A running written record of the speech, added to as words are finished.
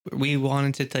we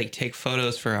wanted to like take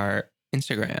photos for our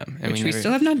Instagram, and which we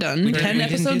still have not done. 10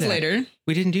 episodes later.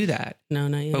 We didn't do that. No,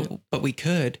 not yet. But we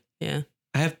could. Yeah.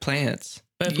 I have plants.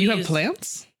 But you have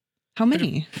plants? How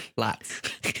many? Lots.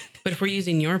 But if we're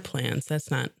using your plants, that's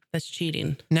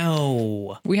cheating.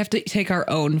 No. We have to take our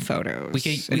own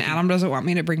photos. Adam doesn't want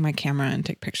me to bring my camera and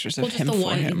take pictures of him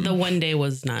for him. The one day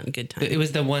was not a good time. It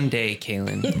was the one day,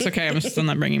 Kaylin. It's okay. I'm still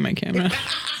not bringing my camera.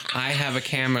 I have a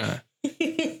camera.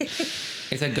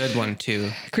 It's a good one, too.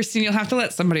 Christine, you'll have to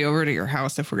let somebody over to your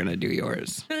house if we're going to do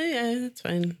yours. Oh, yeah, that's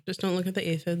fine. Just don't look at the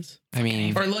aphids. I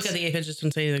mean... Or look at the aphids, just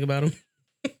don't say anything about them.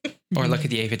 Or look at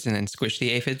the aphids and then squish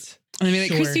the aphids. And I'll be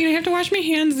like, Christine, I have to wash my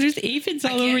hands. There's aphids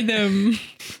all over them.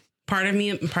 Part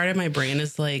of my brain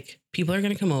is like, people are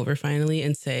going to come over finally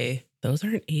and say, those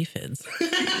aren't aphids.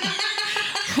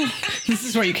 This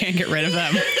is why you can't get rid of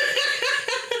them.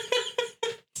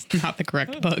 It's not the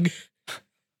correct bug.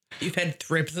 You've had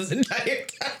thrips this entire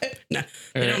time. No,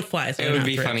 they don't fly. So it would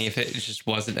be funny if it just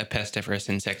wased a pestiferous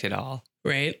insect at all.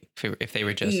 Right? If they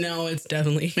were just... No, it's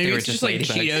definitely... Maybe they were it's just like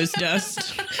Cheetos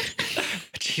dust.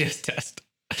 Cheetos dust.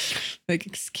 Like,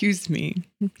 excuse me,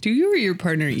 do you or your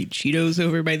partner eat Cheetos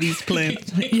over by these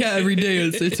plants? Yeah, every day.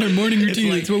 It's our morning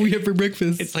routine. It's what we have for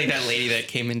breakfast. It's like that lady that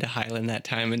came into Highland that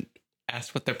time and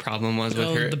asked what the problem was with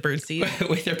her... the birdseed?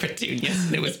 With her petunias.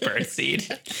 And it was birdseed.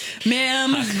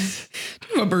 Ma'am, do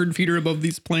you have a bird feeder above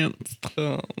these plants?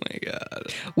 Oh, my God.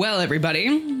 Well,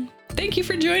 everybody, thank you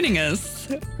for joining us.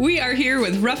 We are here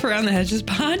with Rough Around the Hedges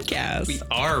podcast. We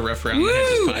are Rough Around the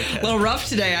Hedges podcast. A little rough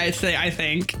today, I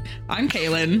think. I'm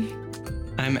Kaylin.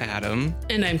 I'm Adam.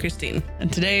 And I'm Christine.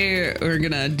 And today we're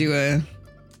going to do a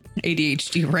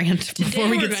ADHD rant before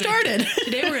we get started.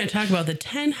 Today we're going to talk about the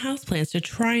 10 houseplants to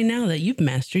try now that you've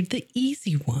mastered the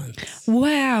easy ones.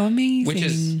 Wow, amazing. Which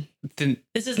is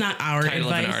this is not our title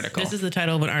advice. Of an article. This is the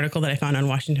title of an article that I found on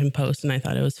Washington Post, and I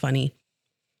thought it was funny.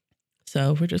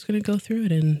 So we're just going to go through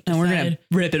it and we're going to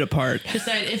rip it apart.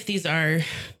 Decide if these are,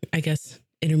 I guess,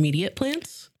 intermediate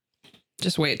plants.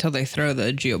 Just wait till they throw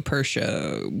the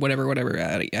Geopersia, whatever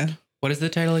at it, yeah. What is the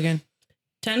title again?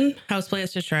 10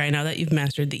 houseplants to try now that you've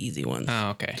mastered the easy ones. Oh,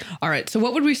 okay. All right. So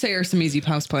what would we say are some easy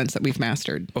houseplants that we've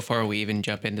mastered? Before we even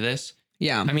jump into this?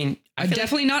 Yeah. I mean...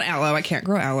 definitely not aloe. I can't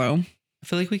grow aloe. I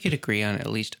feel like we could agree on at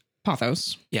least...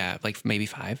 Pothos. Yeah, like maybe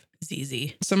 5. It's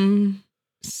easy. Some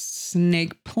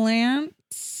snake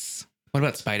plants. What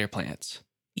about spider plants?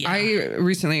 Yeah. I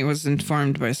recently was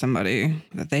informed by somebody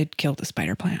that they'd killed a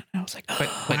spider plant. I was like,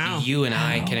 But you and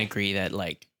I can agree that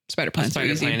like... Spider plants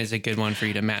spider plant is a good one for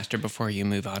you to master before you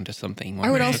move on to something more. I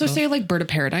would also say like bird of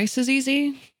paradise is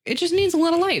easy. It just needs a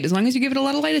lot of light. As long as you give it a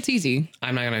lot of light, it's easy.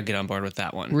 I'm not going to get on board with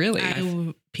that one.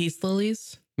 Really? Peace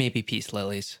lilies. Maybe peace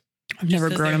lilies. I've never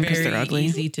grown them because they're ugly.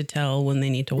 Easy to tell when they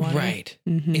need to water. Right.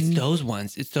 Mm-hmm. It's those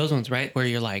ones, right? Where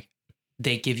you're like,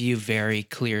 they give you very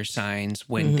clear signs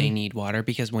when they need water,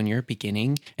 because when you're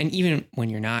beginning, and even when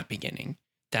you're not beginning,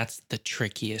 that's the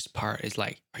trickiest part is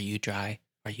like, are you dry?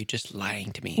 Are you just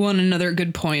lying to me? Well, and another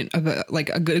good point about like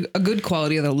a good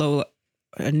quality of the low,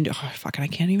 and I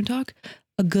can't even talk.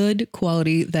 A good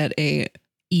quality that a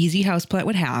easy houseplant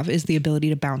would have is the ability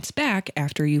to bounce back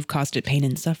after you've caused it pain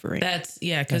and suffering.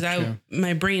 Because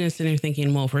my brain is sitting there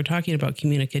thinking, well, if we're talking about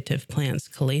communicative plants,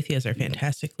 calatheas are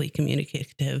fantastically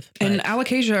communicative. And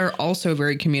alocasia are also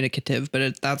very communicative,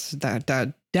 but that's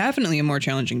definitely a more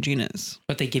challenging genus.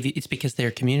 But they give you, it's because they're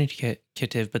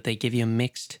communicative, but they give you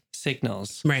mixed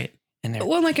signals. Right. And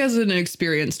well, like as an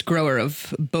experienced grower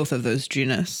of both of those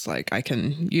genus, like I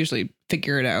can usually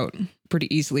figure it out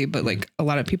pretty easily, but like a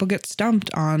lot of people get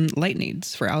stumped on light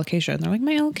needs for alocasia. And they're like,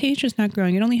 my alocasia is not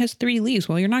growing. It only has 3 leaves.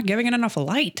 Well, you're not giving it enough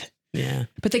light. Yeah.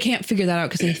 But they can't figure that out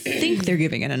because they think they're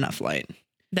giving it enough light.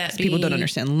 People don't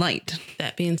understand light.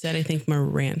 That being said, I think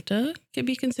Maranta could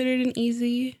be considered an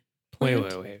easy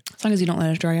plant. Wait. As long as you don't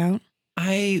let it dry out.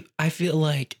 I feel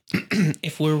like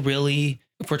if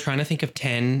we're trying to think of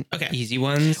 10 easy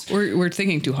ones. We're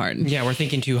thinking too hard. Yeah, we're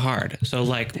thinking too hard. So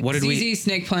like, what did we... Easy,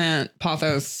 snake plant,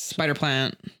 pothos, spider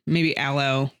plant, maybe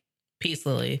aloe. Peace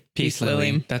lily. Peace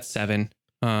lily. That's 7.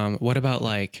 What about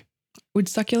like... Would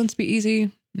succulents be easy?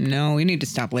 No, we need to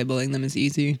stop labeling them as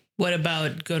easy. What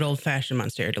about good old fashioned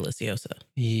Monstera deliciosa?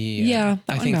 Yeah.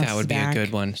 I think that would be a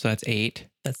good one. So that's 8.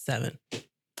 That's 7.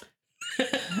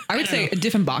 I would say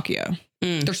Dieffenbachia.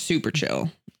 They're super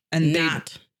chill. And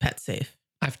not pet safe.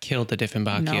 I've killed the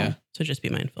Dieffenbachia. No, so just be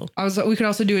mindful. We could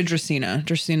also do a Dracaena.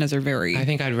 Dracaenas are very... I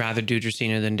think I'd rather do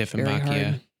Dracaena than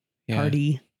Dieffenbachia.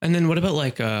 Hardy. And then what about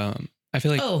like, I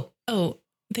feel like... Oh,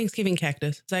 Thanksgiving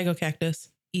cactus. Zygo cactus.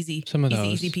 Easy. Some of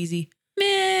those. Easy peasy.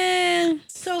 Meh.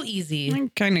 So easy. I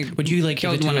kind of Would you like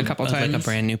give it to one a couple times, like a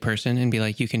brand new person and be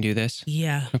like, you can do this?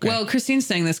 Yeah. Okay. Well, Christine's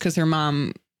saying this because her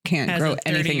mom can't grow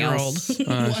anything else.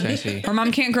 I see. Her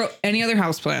mom can't grow any other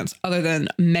houseplants other than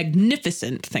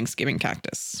magnificent Thanksgiving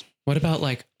cactus. What about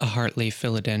like a heartleaf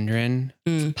philodendron?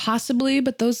 Possibly,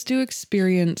 but those do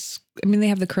experience. I mean, they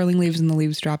have the curling leaves and the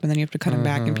leaves drop, and then you have to cut them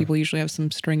back, and people usually have some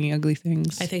stringy, ugly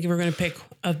things. I think if we're going to pick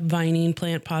a vining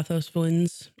plant, pothos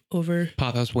wins over.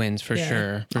 Pothos wins for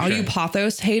sure. All you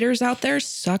pothos haters out there,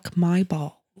 suck my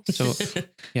balls. So,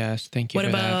 yes, thank you. What for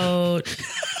about?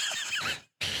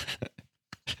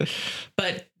 that.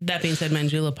 But that being said,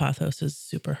 Mandula pothos is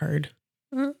super hard.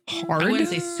 Hard? I wouldn't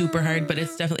say super hard, but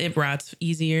it's definitely, it rots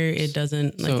easier. It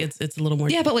doesn't like it's a little more.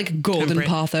 Yeah, but like golden temperate.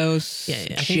 pothos,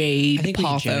 jade I think we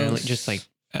generally pothos, just like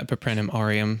Epiprenum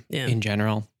aureum in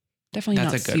general. definitely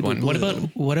That's not a good one. blue.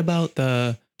 What about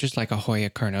the just like a Hoya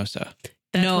carnosa?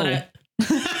 That's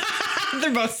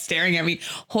They're both staring at me.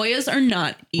 Hoyas are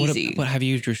not easy. What have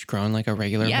you just grown like a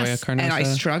regular Hoya carnosa? And I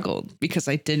struggled because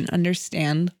I didn't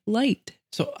understand light.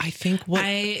 So I think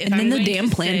and then the damn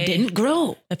plant didn't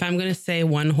grow. If I'm going to say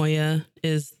one Hoya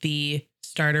is the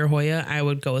starter Hoya, I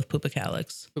would go with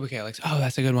Pupacalyx. Pupacalyx. Oh,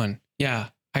 that's a good one. Yeah,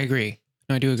 I agree.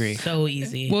 No, I do agree. So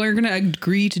easy. Well, we're going to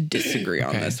agree to disagree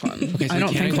on this one. Okay, so I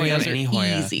don't think Hoyas any are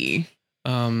Hoya. easy.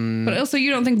 But also,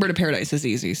 you don't think Bird of Paradise is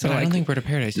easy. So but I don't think Bird of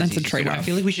Paradise is that's easy. a trade-off. So I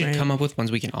feel like we should come up with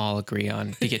ones we can all agree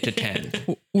on to get to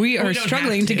 10. We are don't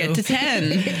struggling have to to. get to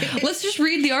 10. Let's just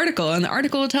read the article, and the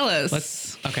article will tell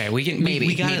us. We can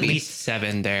we got at maybe. least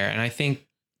 7 there, and I think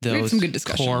We had those some good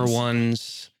discussions. core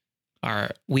ones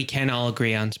we can all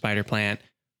agree on spider plant,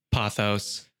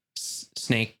 pothos,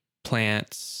 snake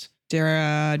plants,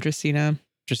 Dracaena.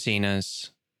 dracaenas.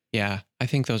 Yeah, I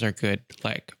think those are good,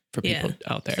 like for people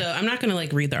out there. So I'm not going to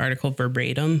like read the article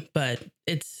verbatim, but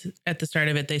it's at the start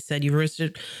of it. They said you've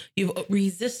resisted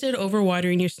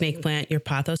overwatering your snake plant. Your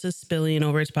pothos is spilling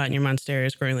over its pot, and your monstera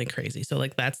is growing like crazy. So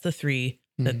like that's the 3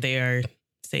 that they are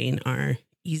saying are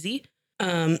easy.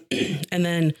 And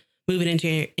then moving into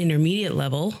your intermediate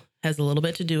level has a little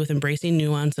bit to do with embracing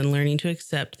nuance and learning to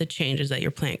accept the changes that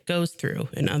your plant goes through.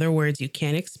 In other words, you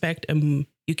can expect a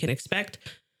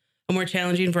more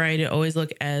challenging variety to always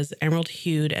look as emerald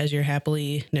hued as your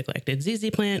happily neglected ZZ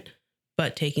plant,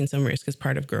 but taking some risk is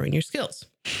part of growing your skills.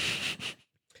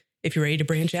 If you're ready to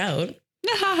branch out,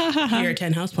 here are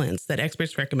 10 houseplants that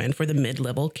experts recommend for the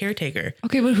mid-level caretaker.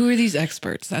 Okay, but who are these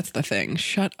experts? That's the thing.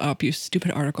 Shut up, you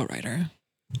stupid article writer.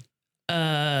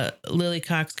 Lily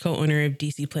Cox, co-owner of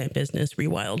DC Plant Business,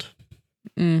 Rewild.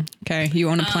 Okay, you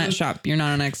own a plant shop. You're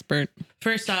not an expert.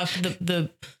 First off,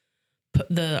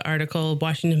 the article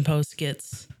Washington Post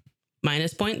gets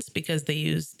minus points because they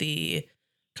use the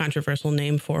controversial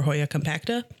name for Hoya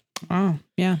compacta. Oh,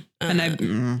 yeah.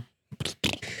 And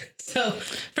So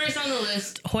first on the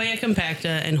list, Hoya compacta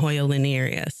and Hoya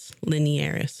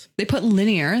linearis. They put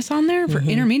linearis on there for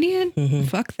intermediate?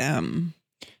 Fuck them.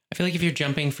 I feel like if you're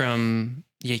jumping from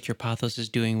your pothos is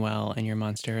doing well and your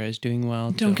monstera is doing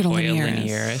well, don't get a Hoya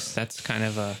linearis. That's kind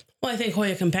of a. Well, I think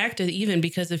Hoya compacta even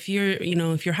because if your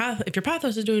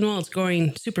pothos is doing well, it's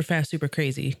growing super fast, super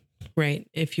crazy, right?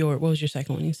 What was your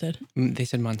second one you said? They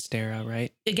said monstera,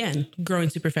 right? Again, growing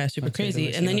super fast, super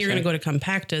crazy, and then you're going to go to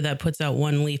compacta that puts out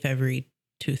 1 leaf every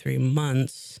 2-3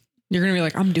 months. You're going to be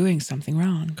like, I'm doing something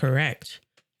wrong. Correct.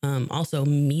 Also,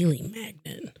 mealy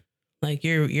magnet. Like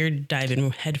you're diving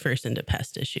headfirst into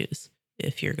pest issues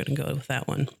if you're going to go with that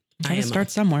one. I start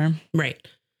somewhere. Right.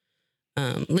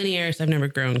 Linearis, I've never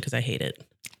grown because I hate it.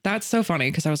 That's so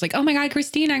funny because I was like, oh my God,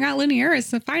 Christine, I got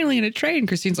linearis finally in a trade. And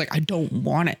Christine's like, I don't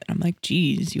want it. I'm like,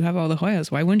 geez, you have all the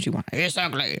Hoyas. Why wouldn't you want it? It's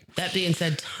ugly. That being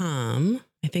said, Tom,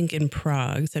 I think in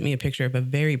Prague, sent me a picture of a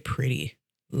very pretty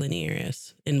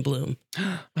linearis in bloom.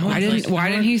 Why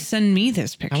didn't he send me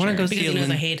this picture? I want to go see because he knows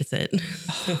I hated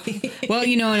it. Well,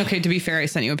 okay, to be fair, I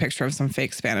sent you a picture of some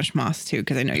fake Spanish moss too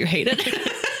because I know you hate it.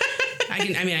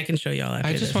 I can show y'all.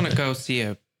 I just want to go see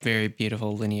a very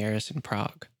beautiful linearis in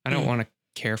Prague. I don't want to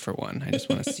care for one. I just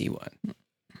want to see one.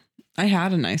 I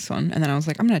had a nice one, and then I was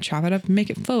like, I'm gonna chop it up and make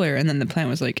it fuller, and then the plant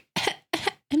was like,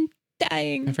 I'm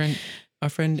dying. Our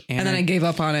friend Anna, and then I gave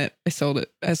up on it. I sold it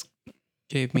as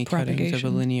gave me cuttings of a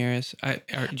linearis.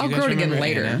 I'll grow it again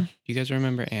later. Anna? Do you guys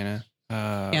remember Anna?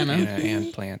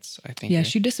 Anna Plants, I think. Yeah,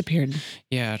 she disappeared.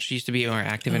 Yeah, she used to be more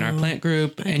active in our plant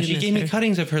group, and she gave me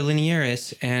cuttings of her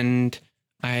linearis, and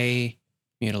I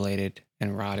mutilated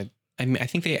and rotted. I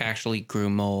think they actually grew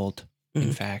mold.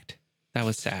 In fact, that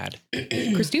was sad.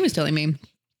 Christine was telling me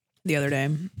the other day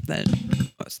that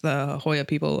the Hoya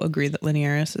people agree that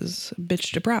linearis is a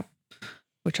bitch to prop,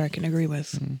 which I can agree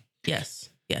with. Yes,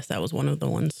 that was one of the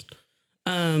ones.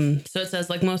 So it says,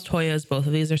 like most Hoyas, both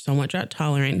of these are somewhat drought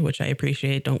tolerant, which I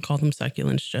appreciate. Don't call them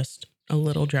succulents, just a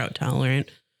little drought tolerant.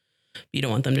 You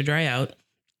don't want them to dry out.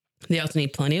 They also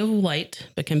need plenty of light,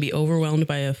 but can be overwhelmed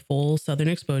by a full southern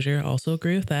exposure. Also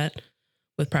agree with that.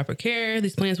 With proper care,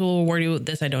 these plants will reward you with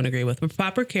this. I don't agree with. With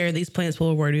proper care, these plants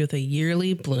will reward you with a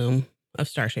yearly bloom of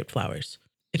star-shaped flowers.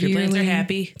 If your plants are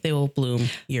happy, they will bloom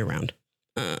year round.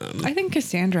 I think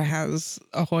Cassandra has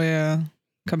a Hoya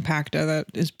compacta that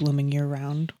is blooming year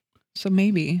round. So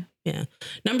maybe. Yeah.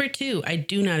 Number 2, I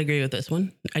do not agree with this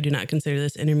one. I do not consider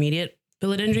this intermediate.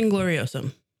 Philodendron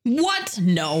gloriosum. What?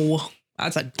 No.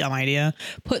 That's a dumb idea.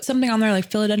 Put something on there like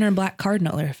Philodendron black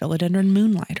cardinal or Philodendron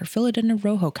moonlight or Philodendron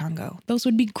rojo congo. Those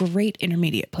would be great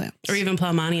intermediate plants. Or even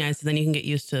Plowmanii, so then you can get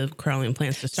used to crawling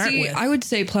plants to start with. I would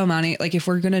say Plowmanii, like if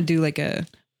we're going to do like a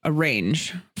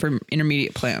range for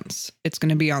intermediate plants, it's going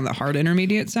to be on the hard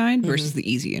intermediate side versus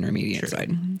the easy intermediate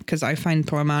side. Because I find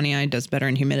Plowmanii does better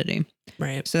in humidity.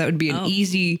 Right. So that would be an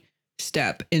easy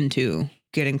step into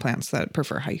getting plants that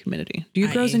prefer high humidity. Do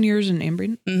you grow in yours in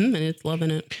ambient? And it's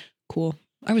loving it. Cool.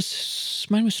 Mine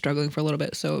was struggling for a little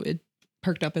bit, so it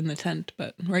perked up in the tent,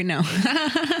 but right now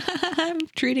I'm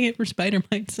treating it for spider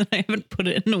mites and I haven't put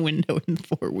it in the window in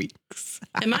 4 weeks.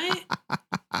 Am I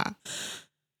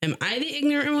the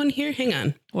ignorant one here? Hang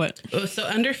on. What? Oh, so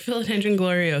under Philodendron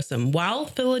gloriosum,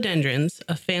 wild philodendrons,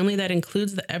 a family that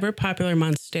includes the ever popular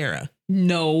Monstera.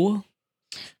 No.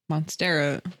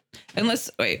 Monstera.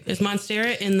 Wait. Is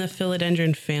Monstera in the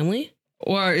philodendron family?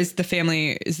 Or is the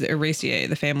Araceae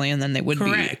the family, and then they would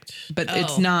correct. Be. But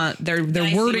it's not. Their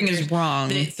wording is wrong.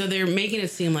 So they're making it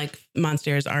seem like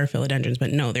monsteras are philodendrons,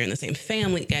 but no, they're in the same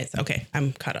family. Guys, okay,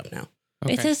 I'm caught up now.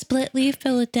 Okay. It's a split leaf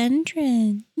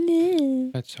philodendron.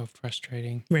 No. That's so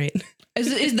frustrating. Right. And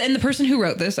the person who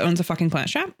wrote this owns a fucking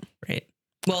plant shop? Right.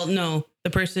 Well, no,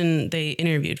 the person they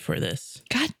interviewed for this.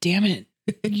 God damn it.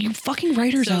 You fucking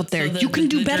writers out there. You can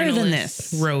do better than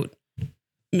this. Wrote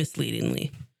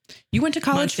misleadingly. You went to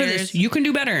college for this. You can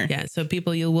do better. Yeah. So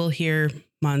you will hear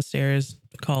monsters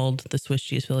called the Swiss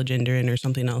cheese philodendron or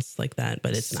something else like that,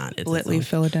 but it's not. It's split leaf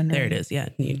philodendron. There it is. Yeah.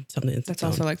 Something that's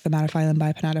also like the Matophyllum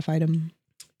bipennatophytum.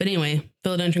 But anyway,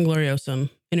 Philodendron gloriosum.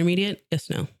 Intermediate? Yes,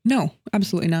 no. No,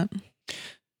 absolutely not.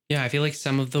 Yeah, I feel like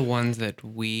some of the ones that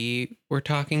we were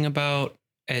talking about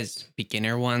as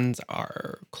beginner ones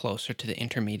are closer to the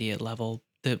intermediate level.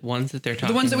 The ones that they're talking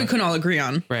about. The ones that we couldn't all agree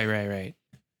on. Right.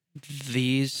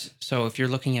 These, so if you're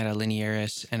looking at a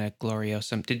linearis and a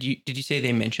gloriosum, did you say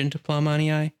they mentioned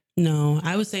Plowmanii? No,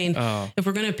 I was saying if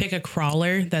we're going to pick a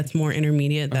crawler that's more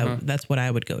intermediate, that's what I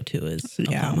would go to is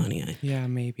Plowmanii. Yeah,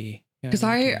 maybe. Because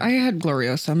I had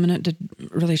gloriosum and it did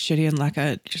really shitty in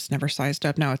leca. It just never sized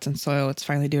up. Now it's in soil. It's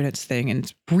finally doing its thing and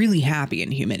it's really happy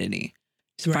in humidity.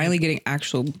 It's finally getting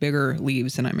actual bigger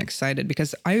leaves and I'm excited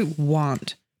because I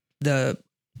want the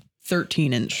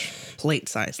 13-inch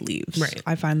plate-sized leaves. Right.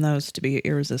 I find those to be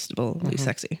irresistibly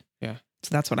sexy. Yeah. So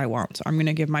that's what I want. So I'm going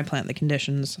to give my plant the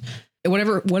conditions.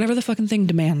 Whatever the fucking thing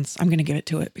demands, I'm going to give it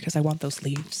to it because I want those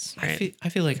leaves. Right. I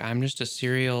feel like I'm just a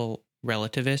serial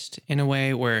relativist in a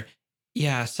way where,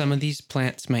 yeah, some of these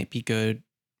plants might be good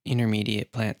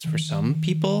intermediate plants for some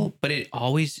people, but it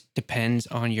always depends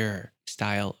on your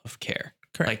style of care.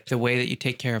 Correct. Like the way that you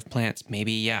take care of plants,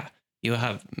 maybe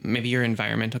your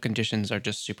environmental conditions are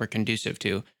just super conducive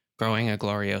to growing a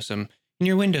gloriosum in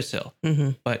your windowsill.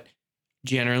 Mm-hmm. But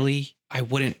generally, I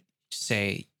wouldn't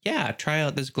say, try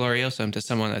out this gloriosum to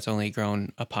someone that's only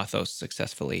grown a pothos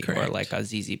successfully. Correct. Or like a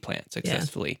ZZ plant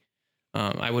successfully.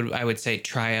 Yeah. I would say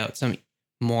try out some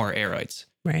more aeroids.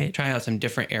 Right. Try out some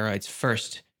different aeroids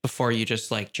first before you just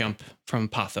like jump from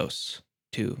pothos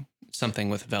to something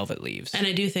with velvet leaves. And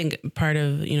I do think part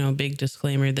of, big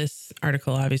disclaimer, this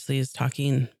article obviously is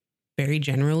talking very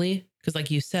generally because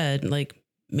like you said, like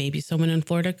maybe someone in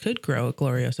Florida could grow a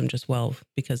gloriosum just well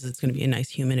because it's going to be a nice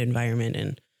humid environment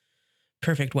and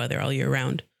perfect weather all year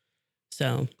round.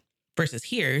 So versus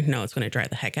here, no, it's going to dry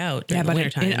the heck out during the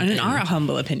wintertime. In our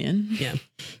humble opinion. Yeah.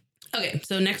 Okay.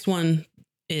 So next one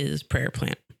is prayer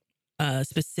plant,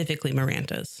 specifically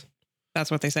Marantas. That's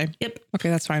what they say? Yep. Okay,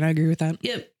 that's fine. I agree with that.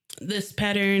 Yep. This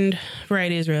patterned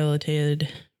variety is related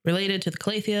to the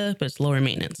Calathea, but it's lower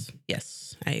maintenance.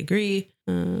 Yes, I agree.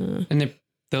 And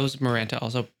those Maranta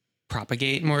also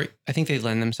propagate more. I think they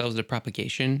lend themselves to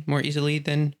propagation more easily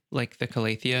than like the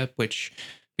Calathea,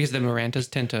 because the Marantas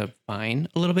tend to vine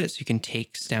a little bit, so you can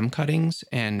take stem cuttings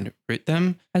and root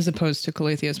them. As opposed to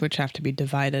Calatheas, which have to be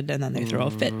divided and then they throw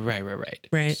a fit.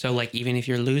 Right. So like even if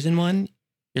you're losing one,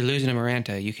 you're losing a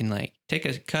Maranta, you can like take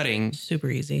a cutting. Super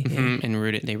easy. And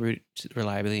root it. They root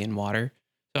reliably in water.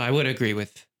 So I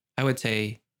would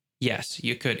say yes,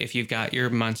 you could. If you've got your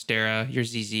Monstera, your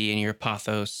ZZ, and your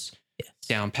Pothos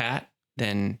down pat,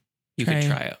 then you could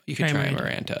try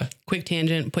Maranta. Quick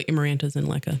tangent, put your Marantas in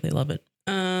Leca. They love it.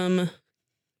 They're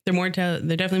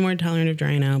definitely more tolerant of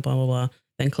drying out, blah, blah, blah,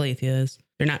 than Calatheas.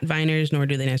 They're not viners, nor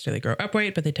do they necessarily grow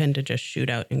upright, but they tend to just shoot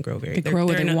out and grow they're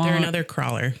another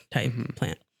crawler type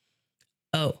plant.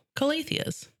 Oh,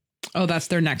 Calatheas. Oh, that's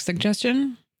their next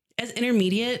suggestion? As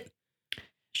intermediate,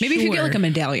 maybe if you get like a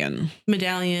medallion.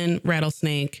 Medallion,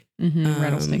 rattlesnake.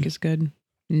 Rattlesnake is good.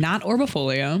 Not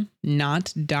Orbifolia,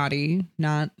 not Dottie,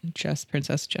 not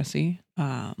Princess Jessie,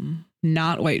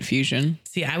 not White Fusion.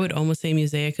 See, I would almost say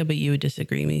Musaica, but you would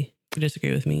disagree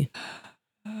with me.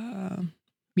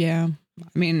 Yeah.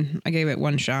 I mean, I gave it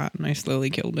one shot and I slowly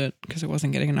killed it because it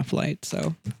wasn't getting enough light.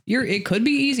 So it could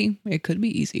be easy. It could be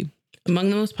easy.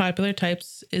 Among the most popular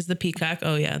types is the peacock.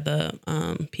 Oh yeah, the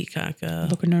peacock.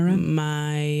 Locanora.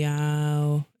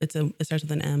 It starts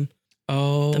with an M.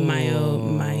 Oh, the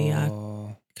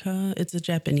Mayaka. It's a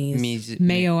Japanese.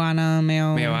 Mayoana.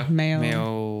 Mayo.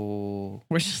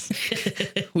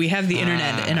 We have the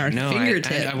internet in our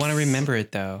fingertips. I want to remember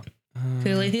it though.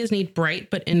 Calatheas need bright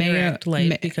but indirect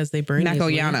light because they burn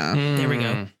Makoyana. There we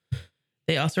go.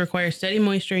 They also require steady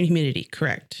moisture and humidity.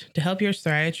 Correct. To help yours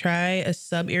thrive, try a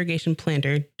sub-irrigation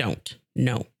planter. Don't.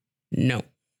 No.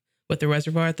 With the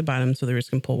reservoir at the bottom so the roots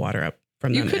can pull water up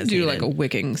from them. You could do like a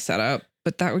wicking setup,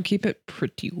 but that would keep it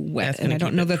pretty wet. And I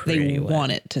don't know that they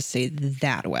want it to stay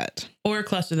that wet. Or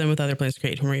cluster them with other plants to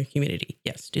create more humidity.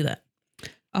 Yes, do that.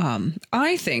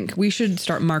 I think we should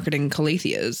start marketing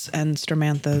Calatheas and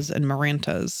Stromanthas and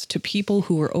Marantas to people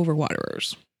who are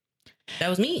overwaterers. That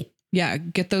was me. Yeah,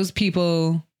 get those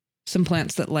people some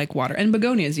plants that like water, and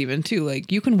begonias even too.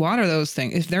 Like you can water those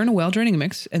things if they're in a well draining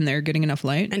mix and they're getting enough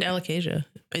light. And alocasia.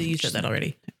 You said that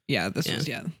already. Yeah,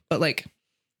 but like,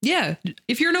 yeah,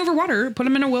 if you're an overwater, put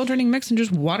them in a well draining mix and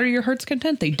just water your heart's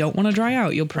content. They don't want to dry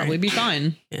out. You'll probably be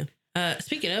fine. Yeah.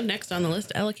 Speaking of, next on the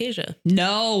list, alocasia.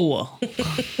 No.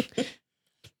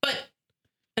 But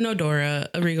an Odora,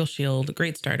 a Regal Shield,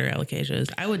 great starter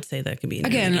alocasias. I would say that could be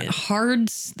again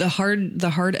the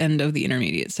hard end of the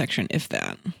intermediate section, if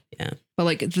that. Yeah. But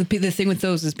like the thing with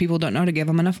those is people don't know how to give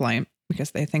them enough light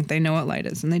because they think they know what light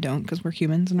is and they don't, because we're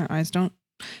humans and our eyes don't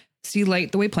see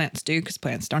light the way plants do because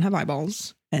plants don't have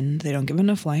eyeballs and they don't give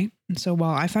enough light. And so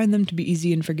while I find them to be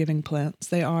easy and forgiving plants,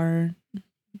 they are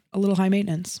a little high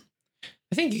maintenance.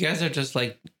 I think you guys are just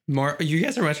like you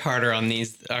guys are much harder on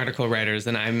these article writers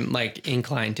than I'm like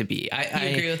inclined to be. I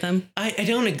agree with them. I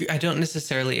don't agree. I don't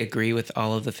necessarily agree with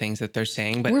all of the things that they're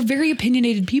saying, but we're very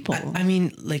opinionated people. I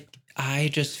mean, like, I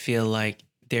just feel like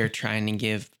they're trying to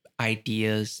give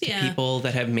ideas to people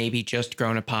that have maybe just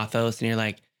grown a pothos, and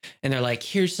they're like,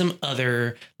 here's some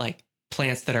other like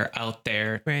plants that are out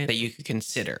there that you could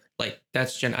consider. Like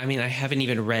that's I mean, I haven't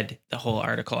even read the whole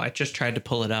article. I just tried to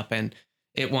pull it up and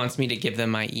it wants me to give them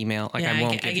my email. Like I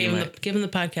won't give them the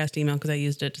podcast email because I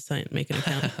used it to make an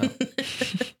account.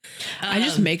 I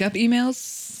just make up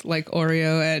emails like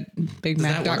Oreo at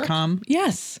bigmac.com.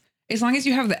 Yes. As long as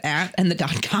you have the @ and the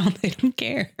 .com, they don't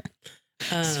care.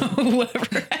 So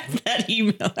whoever has that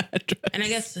email address. And I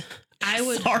guess I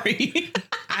would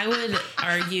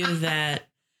argue that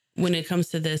when it comes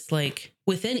to this, like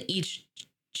within each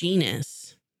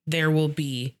genus, there will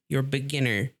be your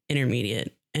beginner,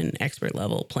 intermediate, and expert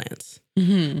level plants.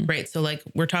 Mm-hmm. Right. So like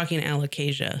we're talking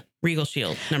alocasia, Regal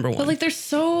Shield, number 1. But like there's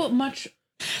so much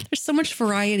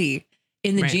variety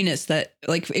in the genus that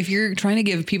like if you're trying to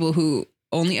give people who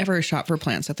only ever shop for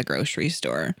plants at the grocery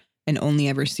store and only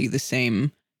ever see the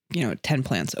same, 10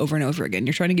 plants over and over again,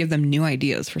 you're trying to give them new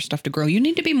ideas for stuff to grow. You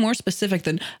need to be more specific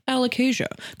than alocasia.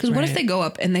 Because what if they go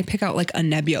up and they pick out like a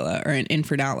nebula or an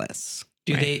infernalis?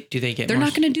 Do they get They're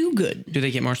not going to do good. Do they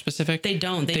get more specific? They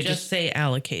don't. They just say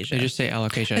alocasia. They just say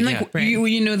alocasia. And like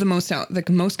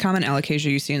the most common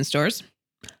alocasia you see in stores?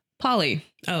 Poly.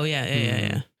 Oh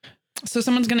yeah. So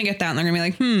someone's going to get that and they're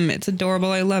going to be like, it's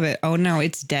adorable. I love it. Oh no,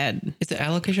 it's dead. Is the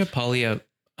alocasia poly a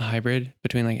hybrid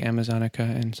between like Amazonica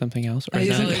and something else? Or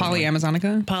isn't poly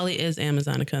Amazonica? Poly is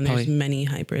Amazonica and there's many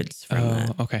hybrids from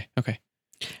that. Okay.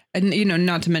 And,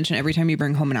 not to mention every time you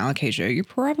bring home an alocasia, you're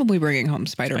probably bringing home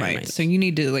spider mites. So you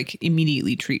need to like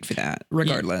immediately treat for that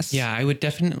regardless. Yeah, I would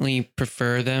definitely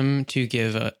prefer them to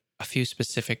give a few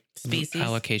specific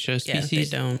alocasia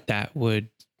species that would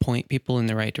point people in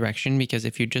the right direction. Because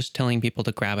if you're just telling people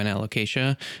to grab an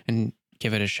alocasia and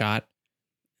give it a shot,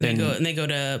 They go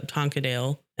to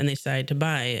Tonkadale and they decide to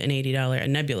buy an $80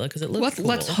 nebula because it looks cool.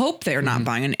 Let's hope they're not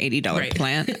buying an $80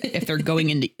 plant if they're going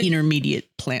into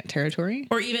intermediate plant territory.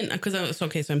 Or even because so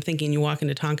I'm thinking you walk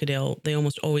into Tonkadale, they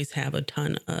almost always have a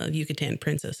ton of Yucatan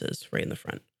princesses right in the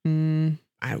front.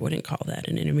 I wouldn't call that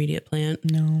an intermediate plant.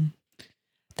 No.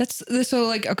 So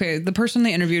like, okay, the person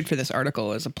they interviewed for this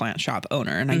article is a plant shop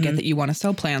owner. And I get that you want to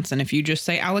sell plants. And if you just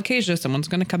say alocasia, someone's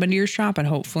going to come into your shop and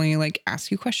hopefully like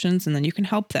ask you questions and then you can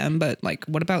help them. But like,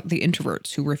 what about the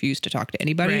introverts who refuse to talk to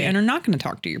anybody and are not going to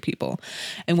talk to your people?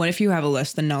 And what if you have a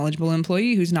less than knowledgeable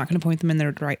employee who's not going to point them in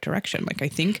the right direction? Like, I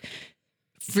think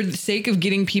for the sake of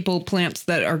getting people plants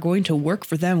that are going to work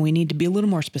for them, we need to be a little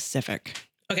more specific.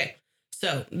 Okay.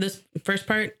 So this first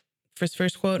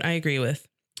quote, I agree with.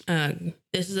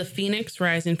 This is a phoenix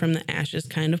rising from the ashes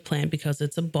kind of plant because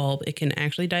it's a bulb. It can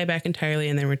actually die back entirely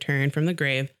and then return from the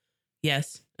grave.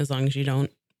 Yes, as long as you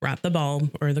don't rot the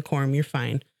bulb or the corm, you're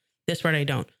fine. This part I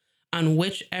don't. On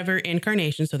whichever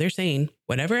incarnation, so they're saying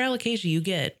whatever alocasia you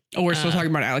get. Oh, we're still talking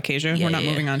about alocasia? We're not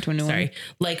moving on to a new one?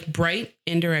 Like bright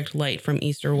indirect light from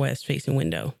east or west facing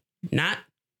window. Not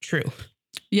true.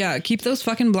 Yeah, keep those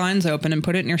fucking blinds open and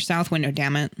put it in your south window,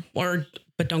 damn it.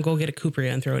 But don't go get a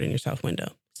cupria and throw it in your south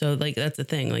window. So like, that's the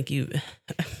thing. Like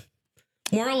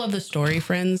moral of the story,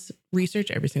 friends,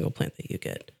 research every single plant that you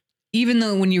get. Even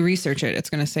though when you research it, it's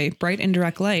going to say bright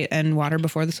indirect light and water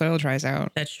before the soil dries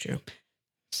out. That's true.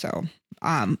 So,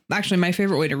 actually my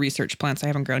favorite way to research plants I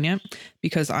haven't grown yet,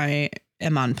 because I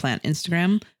am on plant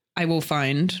Instagram, I will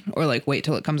find, or like wait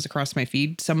till it comes across my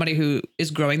feed, somebody who is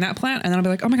growing that plant. And then I'll be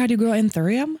like, oh my God, you grow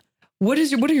anthurium? What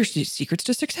are your secrets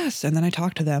to success? And then I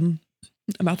talk to them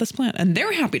about this plant and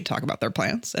they're happy to talk about their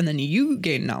plants. And then you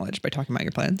gain knowledge by talking about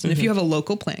your plants. And if you have a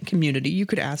local plant community, you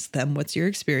could ask them, what's your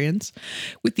experience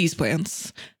with these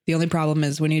plants? The only problem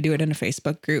is when you do it in a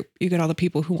Facebook group, you get all the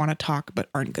people who want to talk, but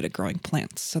aren't good at growing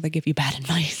plants. So they give you bad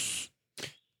advice.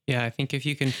 Yeah, I think if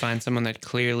you can find someone that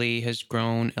clearly has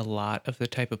grown a lot of the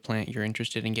type of plant you're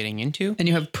interested in getting into. And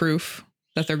you have proof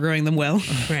that they're growing them well.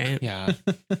 Right. Yeah.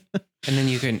 And then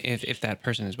you can, if that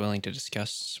person is willing to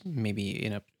discuss maybe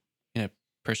in a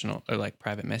personal or like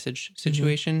private message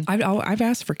situation. I've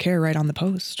asked for care right on the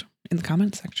post in the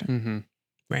comment section.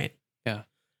 Right. Yeah.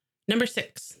 Number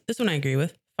 6. This one I agree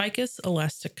with. Ficus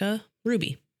elastica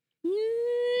ruby.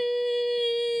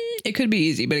 It could be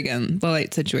easy, but again, the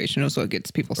light situation is what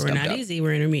gets people stumped up. We're not easy.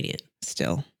 We're intermediate.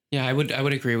 Still. Yeah, I would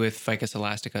agree with Ficus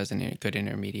elastica as a good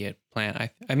intermediate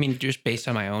plant. I mean, just based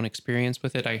on my own experience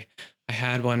with it, I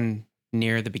had one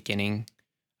near the beginning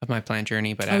of my plant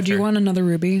journey, but do you want another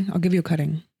ruby? I'll give you a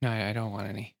cutting. No, I don't want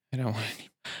any.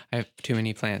 I have too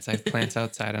many plants. I have plants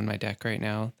outside on my deck right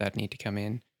now that need to come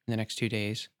in the next 2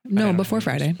 days. No, before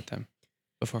Friday.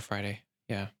 Before Friday.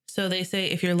 Yeah. So they say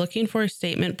if you're looking for a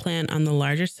statement plant on the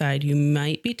larger side, you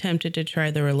might be tempted to try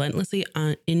the relentlessly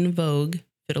in vogue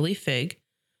fiddly fig,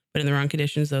 but in the wrong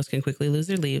conditions, those can quickly lose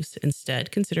their leaves.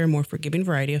 Instead, consider a more forgiving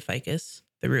variety of ficus,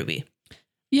 the ruby.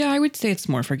 Yeah, I would say it's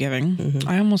more forgiving.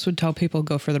 I almost would tell people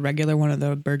go for the regular one of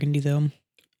the burgundy though.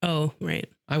 Oh, right.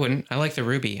 I wouldn't. I like the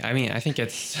ruby. I mean, I think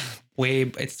it's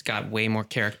got way more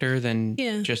character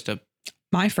than just a.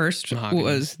 My first mahogany.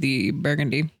 Was the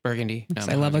burgundy. Burgundy. No,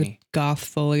 I love a goth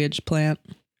foliage plant.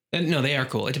 No, they are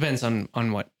cool. It depends on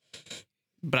what.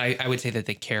 But I would say that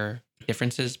the care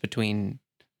differences between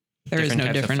there is no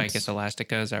types difference. Of Ficus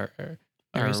elasticas are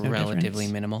relatively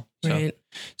minimal. Right.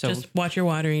 So just watch your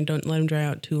watering. Don't let them dry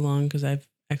out too long because I've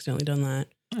accidentally done that.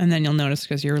 And then you'll notice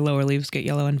because your lower leaves get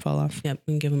yellow and fall off. Yep.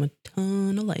 And give them a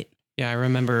ton of light. Yeah, I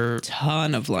remember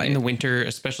ton of light in the winter,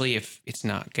 especially if it's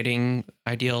not getting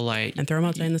ideal light. And throw them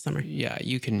outside in the summer. Yeah,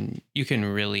 you can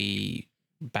really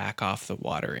back off the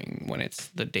watering when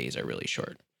the days are really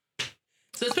short.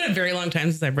 So it's been a very long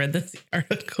time since I've read this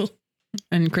article.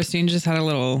 And Christine just had a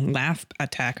little laugh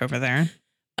attack over there.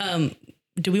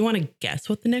 Do we want to guess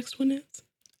what the next one is?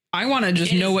 I want to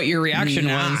just know what your reaction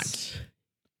was.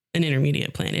 An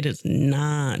intermediate plant. It is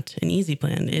not an easy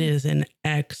plant. It is an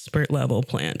expert level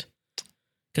plant.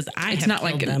 Because it's not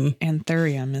like an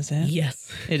anthurium, is it?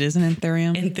 Yes. It is an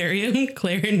anthurium. Anthurium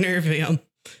clarinervium.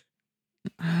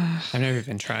 I've never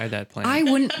even tried that plant. I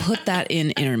wouldn't put that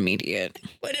in intermediate.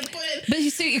 But you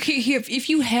see, if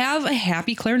you have a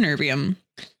happy clarinervium,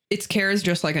 its care is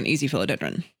just like an easy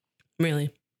philodendron.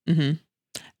 Really? Mm-hmm.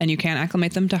 And you can't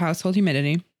acclimate them to household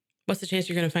humidity. What's the chance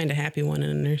you're going to find a happy one in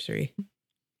a nursery?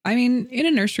 I mean, in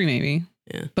a nursery, maybe.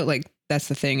 Yeah. But like, that's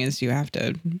the thing is you have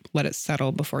to let it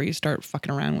settle before you start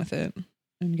fucking around with it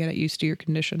and get it used to your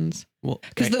conditions. Well,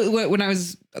 because when I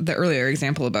was the earlier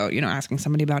example about, asking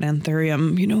somebody about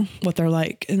anthurium, what they're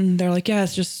like, and they're like, yeah,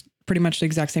 it's just pretty much the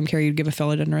exact same care you'd give a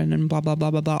philodendron and blah, blah,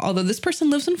 blah, blah, blah. Although this person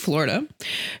lives in Florida.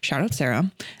 Shout out Sarah.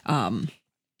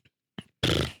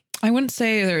 I wouldn't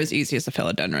say they're as easy as a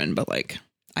philodendron, but like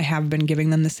I have been giving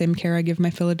them the same care I give my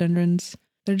philodendrons.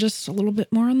 They're just a little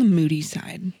bit more on the moody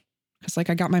side. Because like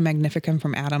I got my Magnificum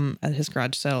from Adam at his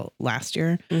garage sale last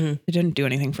year. It didn't do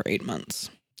anything for 8 months.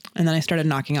 And then I started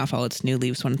knocking off all its new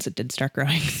leaves once it did start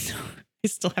growing. So I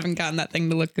still haven't gotten that thing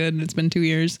to look good. And it's been 2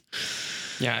 years.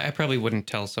 Yeah, I probably wouldn't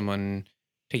tell someone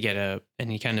to get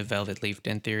any kind of velvet leaf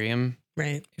Anthurium.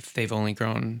 Right. If they've only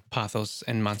grown pothos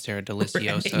and Monstera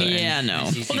deliciosa. Right. Yeah, no.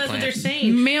 ZZ Well, that's what they're plants.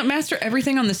 saying. Master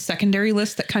everything on the secondary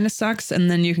list that kind of sucks. And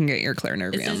then you can get your It says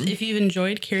Clarinervium. if you've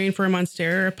enjoyed caring for a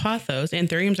Monstera or Pothos,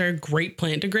 Anthuriums are a great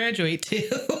plant to graduate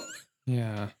to.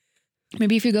 Yeah.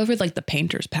 Maybe if you go for like the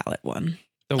painter's palette one.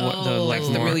 The That's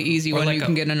The really easy or one like you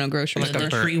can get in a grocery like the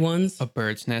store. tree ones. a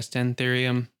bird's nest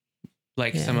Anthurium.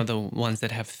 Like Yeah. some of the ones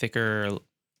that have thicker.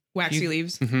 Waxy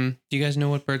leaves. Do you guys know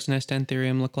what bird's nest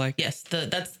Anthurium look like? Yes,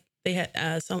 they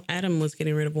had some Adam was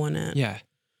getting rid of one at Yeah.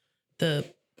 the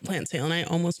plant sale, and I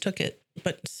almost took it,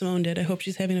 but Simone did. I hope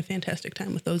she's having a fantastic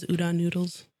time with those udon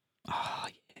noodles. Oh,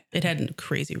 yeah. It had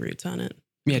crazy roots on it.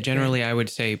 Yeah, generally I would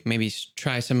say maybe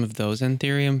try some of those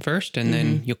Anthurium first, and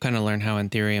then you'll kind of learn how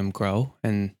Anthurium grow.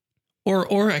 And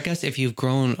or I guess if you've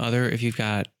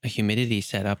got a humidity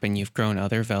set up and you've grown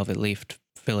other velvet leafed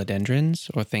philodendrons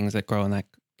or things that grow in that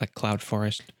like cloud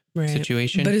forest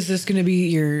situation. But is this going to be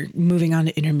your moving on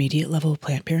to intermediate level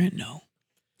plant parent? No.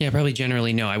 Yeah, probably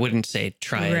generally no. I wouldn't say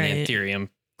try an Right. Anthurium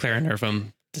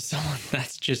clarinervum to someone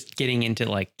that's just getting into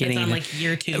like It's getting on into, like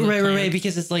year 2. of right, plants.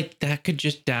 because it's like that could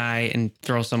just die and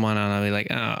throw someone on. I'll be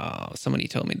like, oh, somebody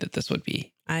told me that this would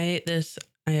be. I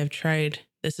have tried.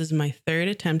 This is my 3rd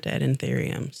attempt at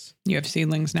Anthuriums. You have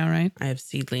seedlings now, right? I have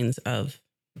seedlings of,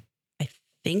 I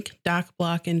think, Dock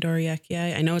Block and Doriaki.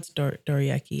 I know it's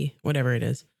Doriaki, whatever it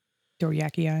is.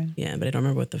 Doriaki. Yeah, but I don't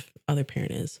remember what the other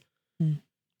parent is.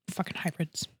 Fucking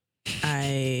hybrids.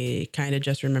 I kind of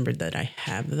just remembered that I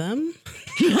have them.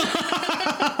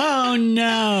 Oh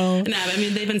no. No, I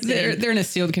mean, they've been They're in a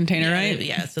sealed container, right?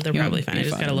 Yeah, so they're Yeah, probably fine. I you're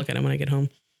just got to fine. look at them when I get home.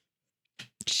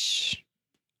 Shh.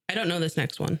 I don't know this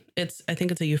next one. I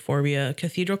think it's a euphorbia,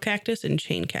 cathedral cactus and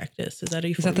chain cactus. Is that a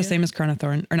euphorbia? Is that the same as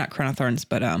chronothorn? Or not chronothorns,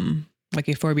 but like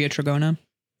euphorbia trigona?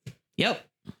 Yep.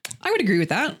 I would agree with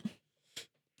that.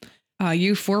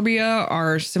 Euphorbia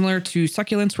are similar to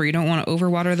succulents where you don't want to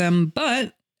overwater them,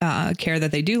 but care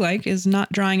that they do like is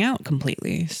not drying out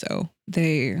completely. So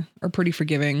they are pretty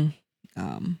forgiving.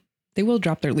 They will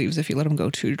drop their leaves if you let them go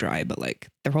too dry, but like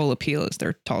their whole appeal is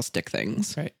they're tall stick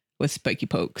things. Right. With spiky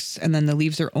pokes, and then the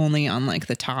leaves are only on like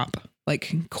the top,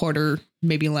 like quarter,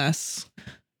 maybe less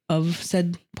of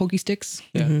said pokey sticks.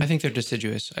 Yeah, Mhm. I think they're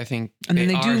deciduous. I think, And then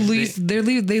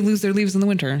they lose their leaves in the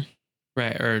winter.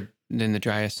 right, or in the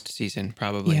driest season,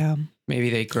 probably. Yeah.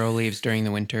 Maybe they grow leaves during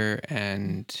the winter,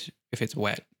 and if it's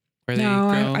wet, where they No,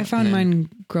 grow. I found and then- mine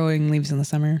growing leaves in the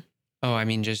summer. Oh, I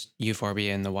mean, just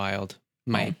euphorbia in the wild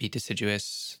might be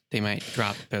deciduous. They might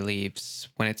drop their leaves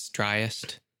when it's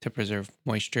driest to preserve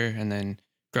moisture, and then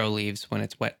grow leaves when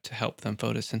it's wet to help them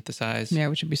photosynthesize. Yeah,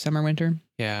 which would be summer, winter.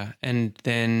 Yeah. And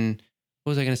then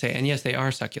what was I going to say? And yes, they are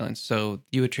succulents. So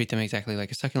you would treat them exactly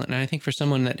like a succulent. And I think for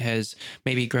someone that has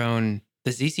maybe grown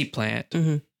the ZZ plant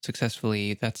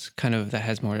successfully, that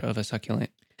has more of a succulent.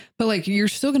 But like you're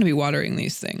still going to be watering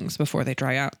these things before they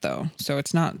dry out, though. So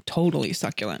it's not totally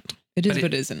succulent. It is, but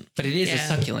it isn't. But it is a Yeah.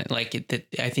 succulent. Like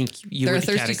I think you They're would a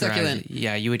thirsty categorize. succulent.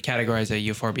 Yeah, you would categorize a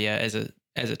euphorbia as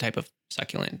a type of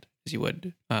succulent, as you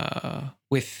would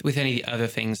with any other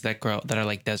things that grow that are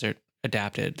like desert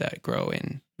adapted that grow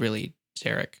in really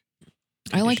xeric.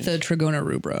 I like the conditions. Trigona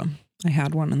rubra. I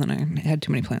had one, and then I had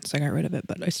too many plants, so I got rid of it.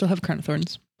 But I still have crown of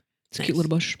thorns. It's a cute Nice. little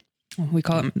bush. We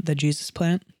call it the Jesus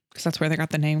plant because that's where they got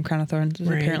the name crown of thorns. Is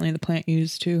Right. apparently the plant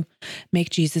used to make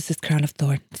Jesus' crown of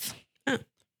thorns.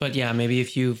 But yeah, maybe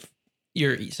if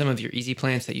some of your easy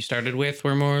plants that you started with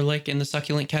were more like in the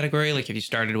succulent category, like if you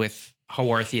started with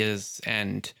Haworthias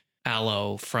and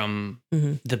aloe from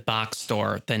the box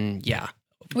store, then yeah.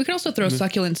 We could also throw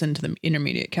succulents into the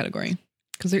intermediate category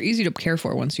because they're easy to care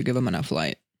for once you give them enough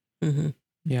light.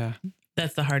 Yeah.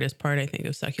 That's the hardest part, I think,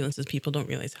 of succulents is people don't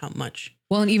realize how much.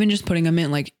 Well, and even just putting them in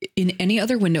like in any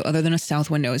other window other than a south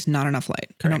window is not enough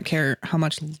light. I don't care how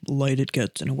much light it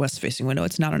gets in a west facing window.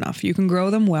 It's not enough. You can grow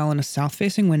them well in a south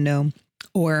facing window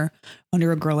or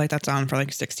under a grow light that's on for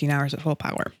like 16 hours at full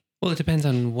power. Well, it depends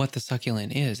on what the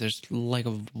succulent is. There's like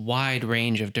a wide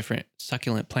range of different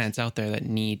succulent plants out there that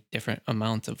need different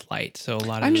amounts of light. So a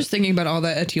lot of I'm just thinking about all the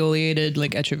etiolated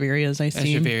like echeverias I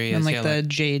see. Echeverias, And like yeah, the like-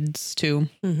 jades too.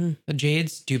 the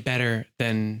jades do better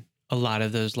than a lot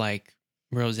of those like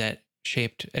rosette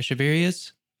shaped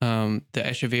echeverias. The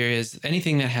echeverias,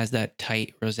 anything that has that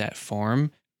tight rosette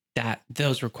form, that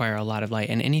those require a lot of light,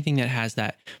 and anything that has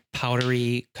that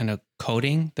powdery kind of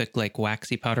coating, the like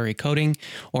waxy powdery coating,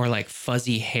 or like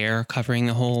fuzzy hair covering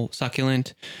the whole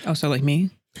succulent. Oh, so like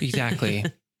me? Exactly.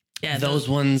 Yeah, those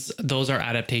are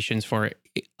adaptations for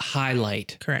high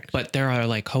light. correct. But there are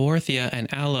like Haworthia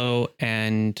and aloe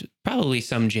and probably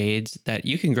some jades that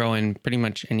you can grow in pretty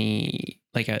much any,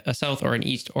 like a south or an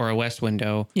east or a west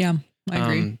window. Yeah, I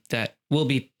agree. That will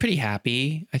be pretty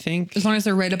happy, I think. As long as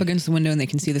they're right up against the window and they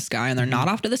can see the sky and they're not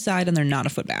off to the side and they're not a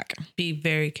foot back. Be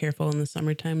very careful in the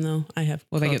summertime, though.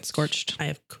 They get scorched? I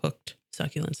have cooked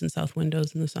succulents in south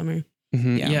windows in the summer.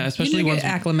 Mm-hmm. Yeah, especially you ones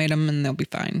acclimate them and they'll be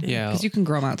fine. Yeah. Because you can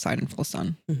grow them outside in full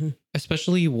sun.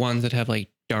 especially ones that have like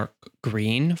dark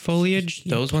green foliage.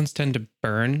 Yep. Those ones tend to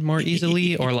burn more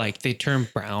easily, or like they turn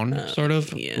brown sort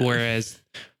of. Yeah. Whereas,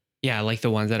 like the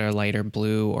ones that are lighter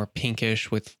blue or pinkish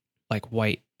with like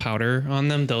white powder on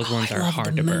them, those ones are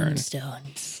hard to burn.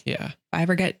 Moonstones. Yeah. If I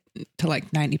ever get to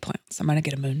like 90 plants, I'm going to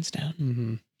get a moonstone.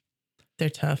 Mm-hmm. They're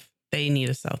tough. They need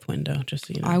a south window, just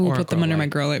so you know. I will Or a put them grow under my light.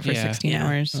 grow light for Yeah. 16 Yeah.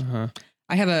 hours. Uh-huh.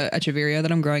 I have a echeveria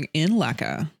that I'm growing in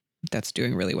leca that's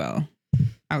doing really well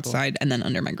outside and then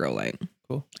under my grow light.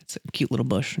 Cool. It's a cute little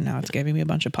bush. And now it's giving me a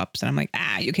bunch of pups. And I'm like,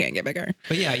 you can't get bigger.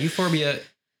 But yeah, euphorbia,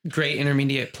 great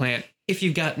intermediate plant. If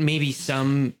you've got maybe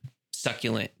some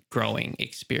succulent growing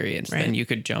experience, Right. then you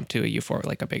could jump to a euphorbia,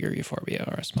 like a bigger euphorbia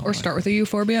or a small Or start with a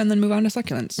euphorbia and then move on to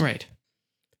succulents. Right.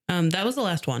 That was the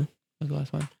last one. That was the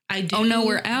last one. I do. Oh no,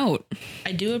 we're out.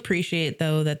 I do appreciate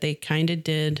though that they kind of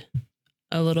did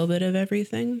a little bit of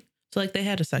everything. So like they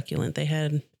had a succulent, they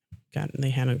had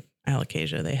a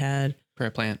alocasia, they had Prayer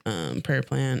plant. prayer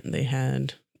plant, they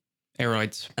had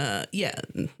Aeroids. they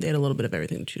had a little bit of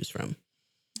everything to choose from.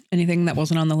 Anything that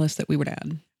wasn't on the list that we would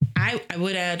add. I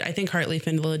would add, I think heartleaf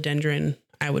and philodendron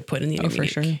I would put in the for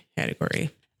intermediate sure.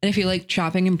 category. And if you like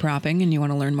chopping and propping and you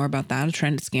want to learn more about that, a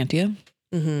trend scantia.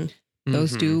 Mm-hmm.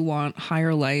 Those Mhm. do want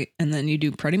higher light, and then you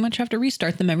do pretty much have to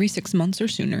restart them every 6 months or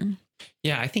sooner.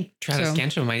 Yeah, I think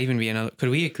Tradescantia might even be another. Could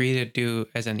we agree to do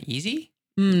as an easy?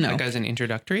 No. Like as an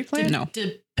introductory plant? No.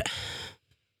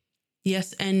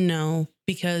 Yes and no,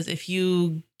 because if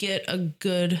you get a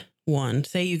good one,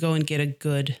 say you go and get a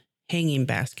good hanging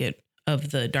basket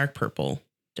of the dark purple,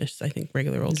 just I think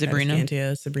regular old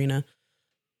Sabrina. Sabrina.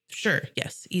 Sure,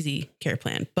 yes, easy care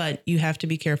plant, but you have to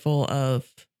be careful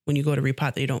of when you go to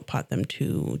repot that you don't pot them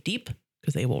too deep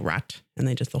because they will rot and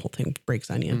the whole thing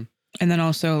breaks on you. Mm. And then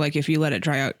also, like, if you let it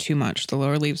dry out too much, the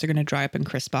lower leaves are going to dry up and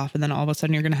crisp off. And then all of a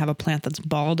sudden, you're going to have a plant that's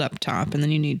balled up top. And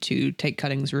then you need to take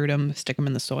cuttings, root them, stick them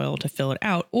in the soil to fill it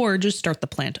out, or just start the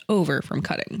plant over from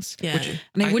cuttings. Yeah.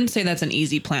 And I wouldn't say that's an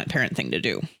easy plant parent thing to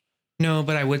do. No,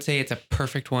 but I would say it's a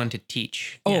perfect one to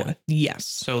teach. Oh, yes.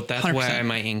 So that's 100%. why I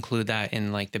might include that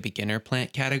in like the beginner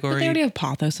plant But category. they already have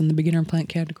pothos in the beginner plant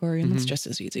category, and that's Mhm. just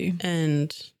as easy.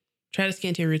 And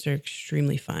Tradescantia roots are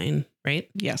extremely fine, right?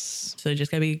 Yes. So just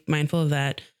gotta be mindful of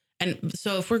that. And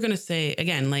so if we're going to say,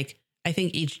 again, like, I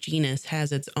think each genus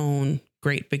has its own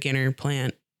great beginner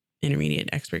plant, intermediate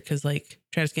expert, because like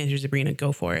Tradescantia Sabrina,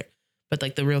 go for it. But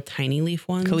like the real tiny leaf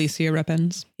ones, Calesia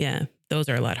repens. yeah, those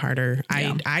are a lot harder.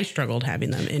 Yeah. I struggled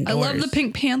having them indoors. I love the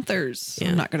pink panthers.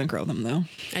 Yeah. I'm not going to grow them, though.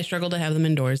 I struggled to have them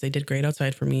indoors. They did great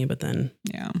outside for me, but then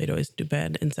Yeah. they'd always do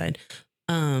bad inside.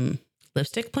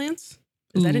 Lipstick plants?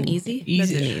 Is that an Ooh, easy? easy.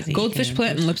 That's an easy. Goldfish plant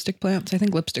and Panthers. lipstick plants. I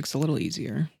think lipstick's a little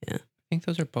easier. I think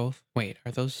those are both. Wait,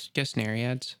 are those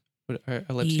gesneriads? Are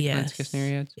lipstick plants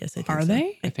gesneriads? Yes, I think Are so.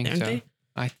 they? I think Aren't so. they?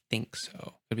 I think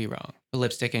so. Could be wrong. The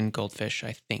lipstick and goldfish,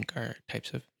 I think, are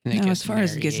types of. No, as far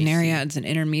as Gesneriaceae. gesneriads and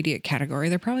intermediate category,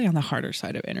 they're probably on the harder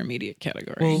side of intermediate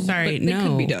category. Well, sorry, but they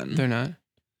could be no. done. They're not.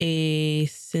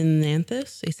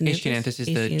 Acinanthus? Aeschylanthus is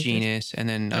the Aeschylanthus? genus, and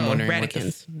then I'm Oh, wondering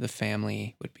radicans. what the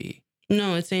family would be.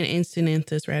 No, it's saying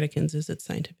Acinanthus radicans is its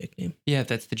scientific name. Yeah,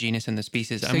 that's the genus and the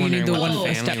species. So I'm you need wondering the what one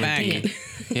the step family would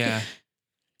back. be. Yeah,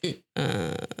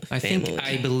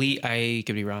 I believe I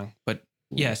could be wrong, but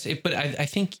yes, but I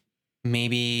think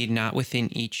maybe not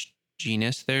within each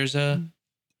genus there's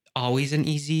always an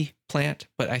easy plant,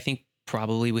 but I think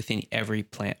probably within every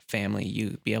plant family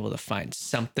you'd be able to find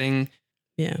something.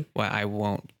 Yeah. Well, I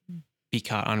won't be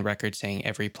caught on record saying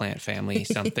every plant family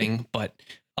something, but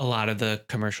a lot of the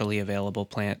commercially available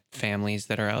plant families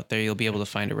that are out there, you'll be able to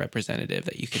find a representative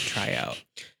that you could try out.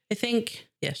 I think,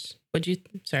 yes.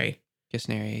 Sorry.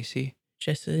 Gesneriaceae.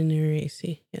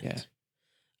 Gesneriaceae. Yes.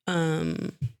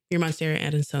 Your Monstera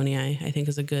adansonii, I think,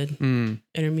 is a good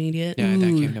intermediate. Yeah, that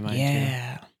Ooh, came to mind too.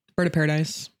 Yeah. Bird of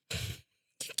paradise.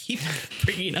 Keep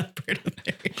bringing up bird of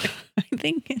paradise. I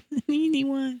think it's an easy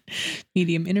one.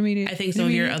 Medium, intermediate. I think some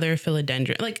of your other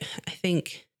philodendron, like I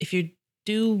think if you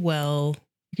do well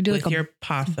you could do with like your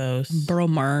pothos, burl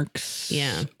marks.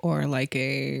 Yeah. Or like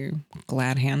a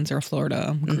glad hands or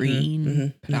Florida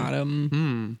green,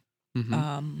 pedatum.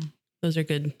 those are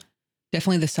good.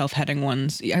 Definitely the self-heading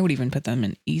ones. I would even put them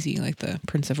in easy, like the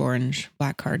Prince of Orange,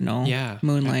 Black Cardinal,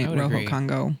 Moonlight, Rojo agree.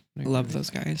 Congo. Love those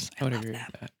guys. I would agree with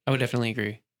that. I would definitely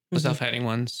agree. The self-heading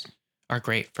ones are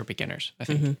great for beginners. I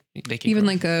think they can even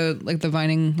grow. like the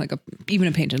vining, like even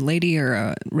a painted lady or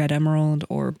a red emerald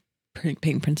or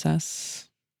pink princess.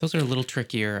 Those are a little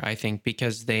trickier, I think,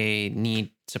 because they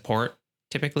need support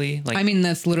typically. Like, I mean,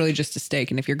 that's literally just a stake.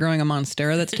 And if you're growing a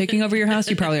monstera that's taking over your house,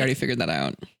 you probably already figured that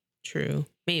out. True.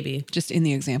 Maybe. Just in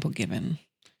the example given.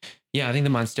 Yeah, I think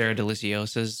the Monstera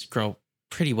deliciosas grow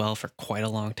pretty well for quite a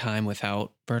long time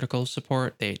without vertical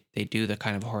support. They do the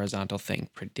kind of horizontal thing.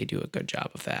 They do a good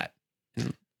job of that.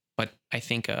 But I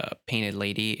think a painted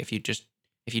lady, if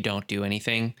you don't do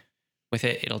anything with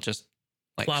it, it'll just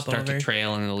like flop start over. to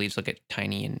trail and the leaves will get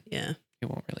tiny and yeah, it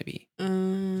won't really be.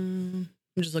 I'm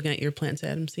just looking at your plants,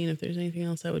 Adam, seeing if there's anything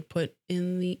else I would put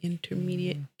in the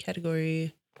intermediate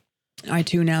category. I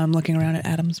too now I'm looking around at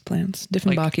Adam's plants.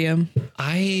 Dieffenbachia.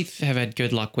 I have had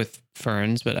good luck with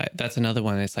ferns, but that's another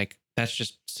one. It's like that's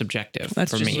just subjective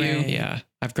That's for just me. you. Yeah,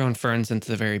 I've grown ferns since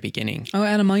the very beginning. Oh,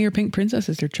 Adam, all your pink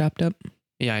princesses are chopped up.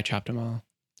 Yeah, I chopped them all.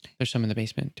 There's some in the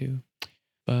basement too,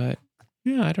 but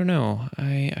yeah, I don't know.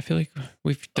 I feel like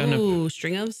we've done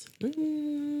string ofs.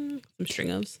 Some string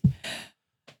ofs.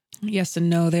 Yes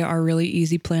and no. They are really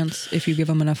easy plants if you give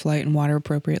them enough light and water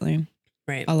appropriately.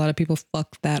 Right. A lot of people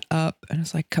fuck that up, and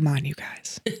it's like, come on, you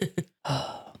guys.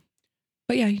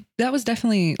 But yeah, that was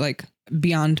definitely like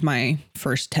beyond my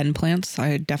first 10 plants. I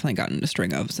had definitely gotten into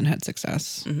string ofs and had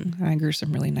success. I grew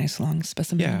some really nice long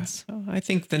specimens. Yeah, I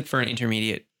think that for an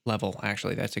intermediate level,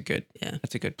 actually, that's a good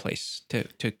place to.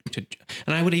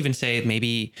 And I would even say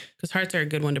maybe because hearts are a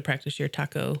good one to practice your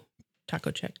taco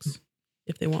checks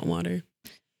if they want water.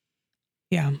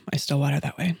 Yeah, I still water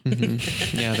that way.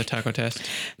 Yeah, the taco test.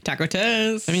 Taco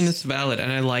test. I mean, that's valid, and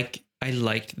I like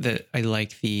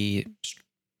the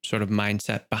sort of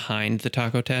mindset behind the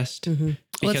taco test.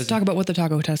 Let's talk about what the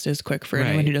taco test is quick for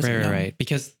anyone who doesn't know. Right.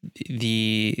 Because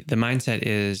the mindset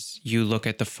is you look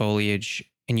at the foliage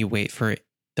and you wait for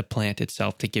the plant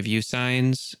itself to give you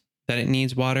signs that it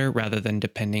needs water rather than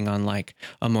depending on like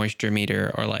a moisture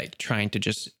meter or like trying to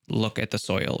just look at the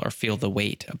soil or feel the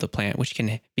weight of the plant, which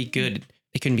can be good.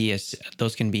 It can be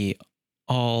those can be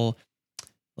all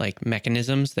like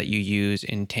mechanisms that you use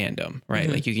in tandem, right?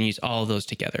 Like you can use all of those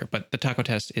together. But the taco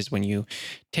test is when you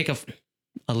take a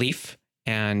leaf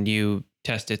and you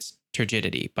test its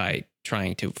turgidity by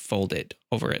trying to fold it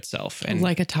over itself. And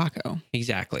like a taco.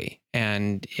 Exactly.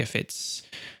 And if it's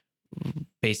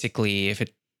basically,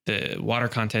 the water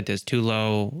content is too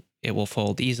low, it will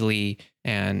fold easily.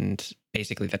 And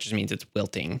basically that just means it's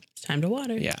wilting. It's time to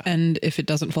water. Yeah. And if it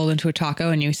doesn't fold into a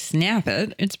taco and you snap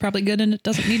it, it's probably good and it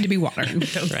doesn't need to be watered.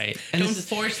 Right. And Don't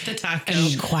force the taco.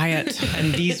 And quiet.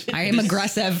 And I am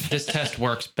aggressive. This test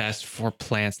works best for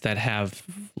plants that have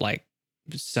like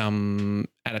some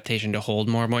adaptation to hold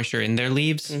more moisture in their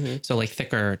leaves. So like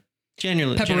thicker,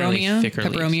 generally thicker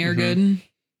Peperonia leaves. are good.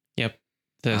 Yep.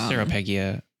 The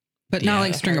Ceropegia. But not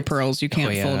like string of pearls. You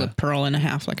can't fold a pearl in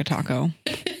half like a taco.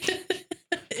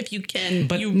 If you can,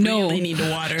 but you really need to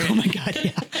water. Oh my God,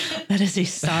 yeah. That is a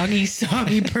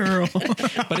soggy pearl.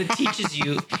 But it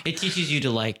teaches you to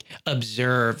like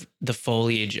observe the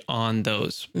foliage on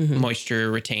those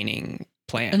moisture retaining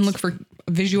plants. And look for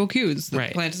visual cues the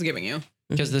plant is giving you.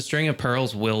 Because the string of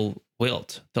pearls will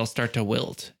wilt. They'll start to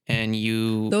wilt. And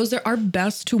those are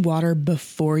best to water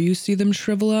before you see them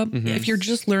shrivel up. If you're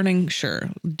just learning, sure,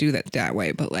 do that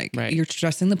way. But like you're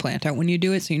stressing the plant out when you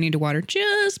do it. So you need to water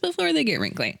just before they get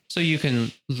wrinkly. So you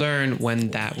can learn when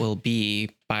that will be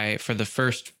for the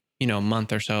first,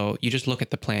 month or so. You just look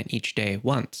at the plant each day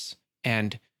once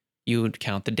and you would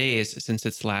count the days since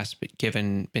it's last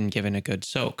been given a good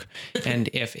soak. And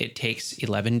if it takes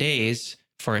 11 days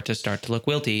for it to start to look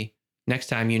wilty, next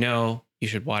time you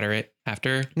should water it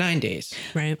after 9 days.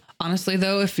 Right. Honestly,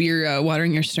 though, if you're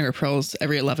watering your string of pearls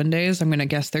every 11 days, I'm going to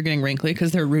guess they're getting wrinkly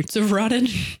because their roots have rotted.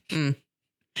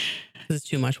 It's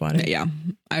too much water. Yeah.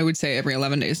 I would say every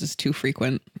 11 days is too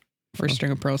frequent for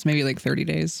string of pearls. Maybe like 30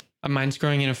 days. Mine's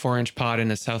growing in a 4-inch pot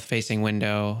in a south-facing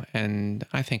window, and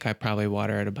I think I probably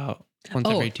water it about once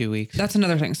every 2 weeks. That's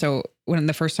another thing. So when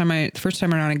the first time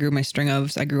around I grew my string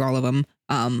ofs, I grew all of them.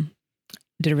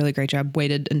 Did a really great job.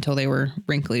 Waited until they were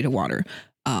wrinkly to water.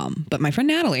 But my friend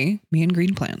Natalie, me and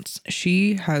Green Plants,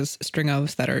 she has string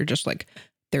ofs that are just like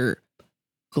they're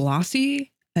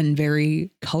glossy and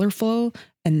very colorful,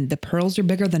 and the pearls are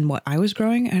bigger than what I was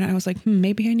growing. And I was like,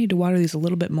 maybe I need to water these a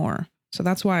little bit more. So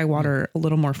that's why I water a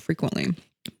little more frequently.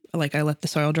 Like I let the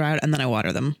soil dry out and then I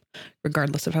water them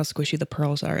regardless of how squishy the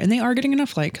pearls are. And they are getting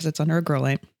enough light because it's under a grow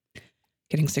light,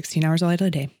 getting 16 hours of light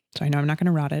a day. So I know I'm not going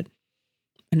to rot it.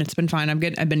 And it's been fine. I've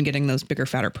been getting those bigger,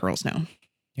 fatter pearls now.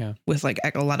 Yeah. With like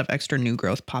a lot of extra new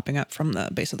growth popping up from the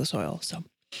base of the soil. So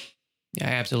yeah,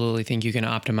 I absolutely think you can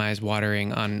optimize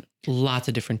watering on lots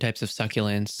of different types of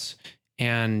succulents,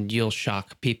 and you'll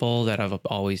shock people that have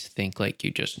always think like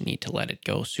you just need to let it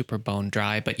go super bone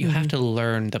dry, but you have to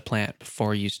learn the plant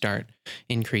before you start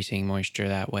increasing moisture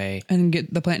that way. And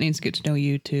the plant needs to get to know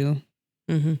you too.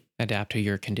 Adapt to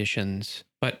your conditions.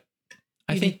 But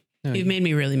I think you've made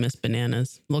me really miss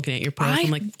bananas. Looking at your post,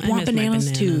 I'm like, I want miss my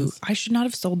bananas too. I should not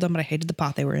have sold them, but I hated the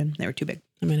pot they were in. They were too big.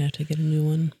 I might have to get a new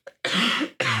one.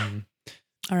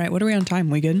 All right, what are we on time?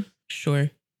 We good? Sure.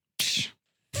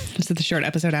 Is it the short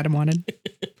episode Adam wanted?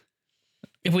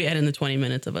 If we add in the 20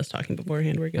 minutes of us talking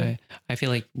beforehand, we're good. I feel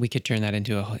like we could turn that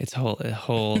into a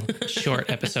whole short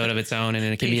episode of its own, and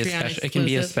it can be a special. It can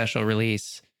be a special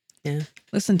release. Yeah.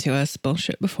 Listen to us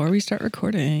bullshit before we start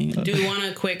recording. Do we want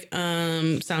a quick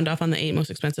sound off on the 8 most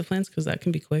expensive plants? Because that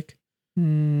can be quick. Or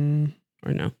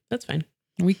no? That's fine.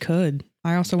 We could.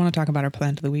 I also want to talk about our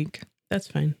plant of the week. That's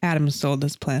fine. Adam sold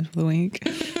this plant of the week.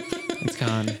 It's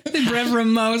gone. The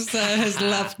Breveromosa has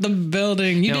left the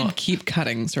building. You did keep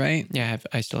cuttings, right? Yeah,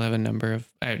 I still have a number of.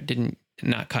 I didn't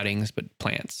not cuttings, but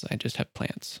plants. I just have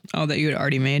plants. Oh, that you had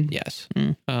already made? Yes.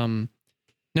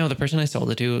 No, the person I sold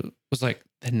it to was like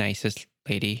the nicest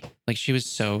lady. Like she was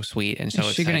so sweet and so.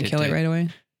 Is she gonna kill it right away?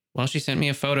 Well, she sent me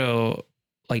a photo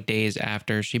like days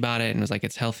after she bought it and was like,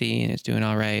 "It's healthy and it's doing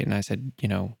all right." And I said,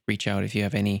 reach out if you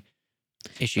have any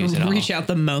issues at all. Reach out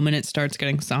the moment it starts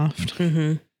getting soft.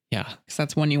 Yeah. Because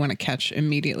that's one you want to catch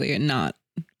immediately and not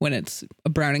when it's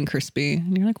brown and crispy.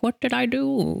 And you're like, what did I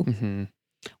do?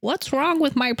 What's wrong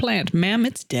with my plant? Ma'am,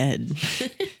 it's dead.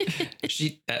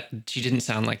 She didn't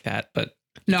sound like that, but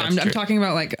no, I'm talking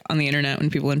about like on the internet when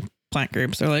people in plant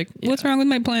groups are like, what's wrong with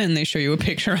my plant? And they show you a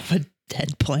picture of a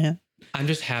dead plant. I'm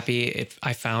just happy if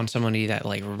I found somebody that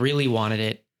like really wanted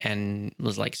it and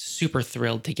was like super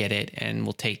thrilled to get it and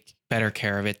will take better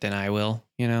care of it than I will,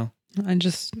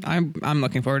 I'm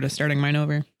looking forward to starting mine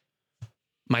over.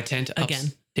 My tent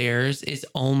upstairs is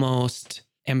almost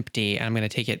empty. I'm going to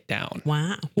take it down.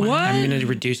 Wow. What? I'm going to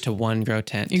reduce to one grow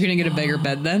tent. You're going to get a bigger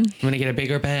bed then? I'm going to get a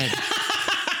bigger bed.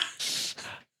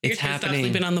 It's happening.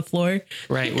 Sleeping on the floor.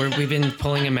 Right. We've been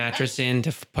pulling a mattress in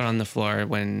to put on the floor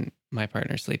when my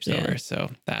partner sleeps over.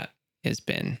 So that has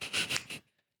been,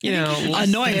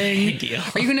 annoying.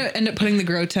 Are you going to end up putting the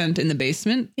grow tent in the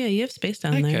basement? Yeah, you have space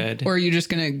down there. Could. Or are you just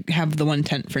going to have the one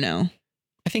tent for now?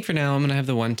 I think for now I'm going to have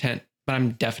the one tent, but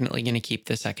I'm definitely going to keep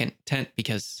the second tent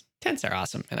because tents are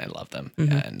awesome and I love them.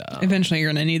 And eventually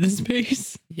you're going to need the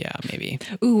space. Yeah, maybe.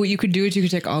 Ooh, what you could do is you could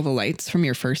take all the lights from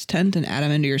your first tent and add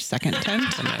them into your second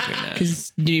tent. I'm not doing that.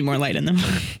 Because you need more light in them.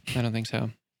 I don't think so.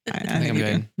 I think I'm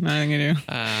good. I think I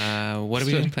do. What are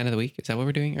we doing? Plan of the week? Is that what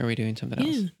we're doing? Or are we doing something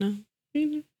else? No.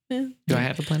 Do I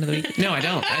have a plan of the week? No, I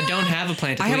don't. I don't have a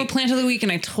plant of the week. I have a plant of the week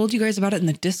and I told you guys about it in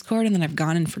the Discord and then I've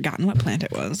gone and forgotten what plant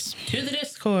it was. To the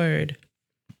Discord.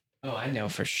 Oh, I know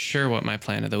for sure what my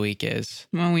plan of the week is.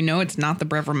 Well, we know it's not the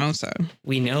Breveromosa.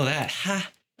 We know that. Ha!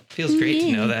 Feels great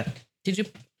to know that.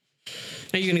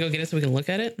 Are you going to go get it so we can look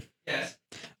at it? Yes.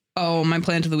 Oh, my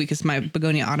plant of the week is my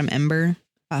Begonia Autumn Ember.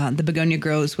 The begonia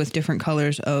grows with different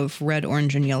colors of red,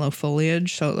 orange, and yellow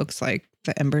foliage. So it looks like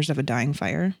the embers of a dying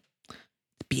fire.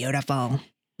 Beautiful.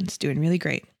 It's doing really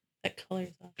great. That color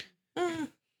is awesome.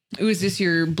 Is this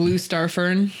your blue star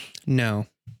fern? No.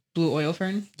 Blue oil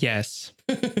fern? Yes.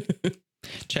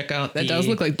 Check out that does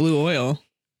look like blue oil.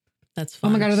 That's fun.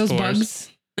 Oh my God, are those spores.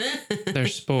 bugs? They're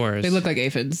spores. They look like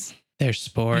aphids. They're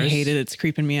spores. I hate it. It's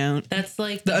creeping me out. That's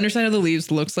like the underside of the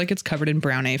leaves looks like it's covered in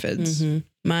brown aphids.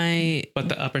 But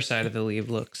the upper side of the leaf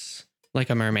looks like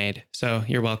a mermaid. So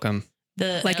you're welcome.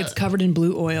 It's covered in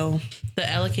blue oil. The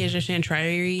Alocasia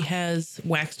chantrieri has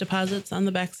wax deposits on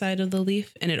the backside of the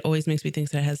leaf, and it always makes me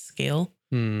think that it has scale.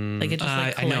 Like it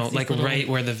just I know, like right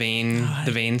where the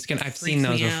vein skin. I've seen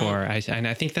those before. I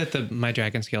think that my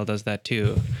dragon scale does that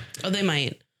too. Oh, they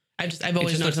might. I've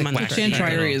always noticed them on the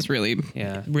chantrieri is really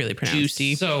pronounced.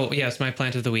 Juicy. So yes, my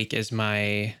plant of the week is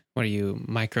my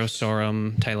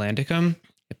Microsorum thailandicum,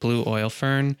 a blue oil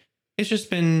fern. It's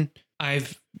just been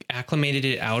I've acclimated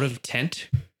it out of tent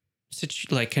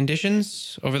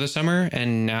conditions over the summer,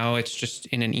 and now it's just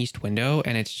in an east window,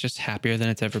 and it's just happier than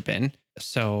it's ever been.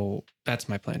 So that's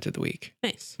my plant of the week.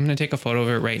 Nice. I'm going to take a photo of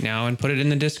it right now and put it in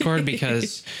the Discord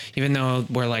because even though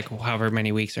we're like however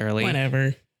many weeks early,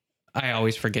 Whatever. I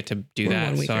always forget to do We're that.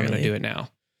 1 week So I'm going early. to do it now.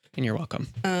 And you're welcome.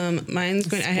 Mine's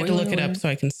going. I had to Spoiler look it up alert. so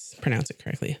I can pronounce it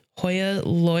correctly. Hoya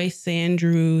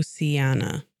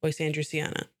loisandrusiana.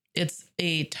 Loisandrusiana. It's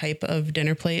a type of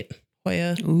dinner plate.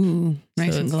 Hoya. Ooh,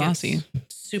 nice So and it's glossy.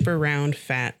 Super round,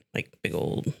 fat, like big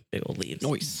old leaves.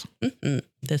 Nice.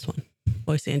 This one,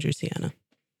 Loisandrusiana.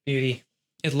 Beauty.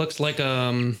 It looks like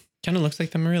kind of looks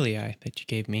like the Morellii that you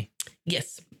gave me.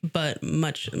 Yes, but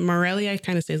much Morellii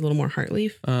kind of stays a little more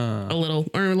heartleaf, Uh, a little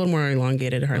more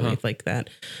elongated heartleaf like that.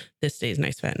 This stays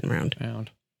nice, fat, and round.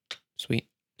 round. Sweet.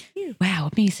 Wow,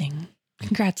 amazing.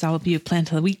 Congrats, all of you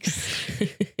plant of the weeks.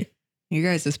 You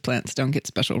guys' plants don't get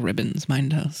special ribbons. Mine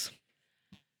does.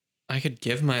 I could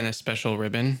give mine a special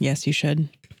ribbon. Yes, you should.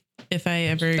 If I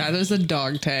ever That is a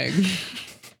dog tag.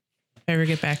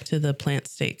 get back to the plant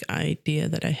steak idea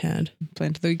that I had,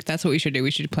 Plant of the week. That's what we should do.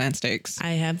 We should do plant steaks.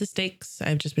 I have the steaks.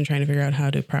 I've just been trying to figure out how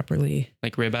to properly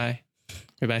Like ribeye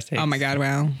steaks. Oh my God,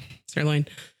 wow. sirloin.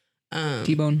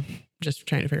 T-bone. Just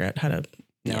trying to figure out how to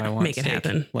Now I want make it steak.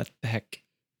 happen. What the heck?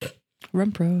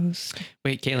 Rump roast.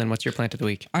 Wait, Kaylin, what's your plant of the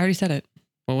week? I already said it.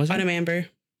 What was it? Autumn amber,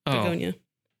 Oh, begonia.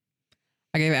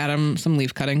 I gave Adam some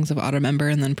leaf cuttings of autumn ember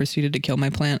and then proceeded to kill my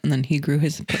plant. And then he grew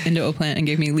his into a plant and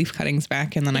gave me leaf cuttings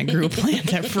back. And then I grew a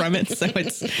plant from it. So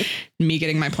it's me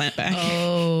getting my plant back.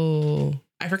 Oh,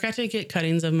 I forgot to get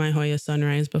cuttings of my Hoya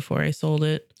sunrise before I sold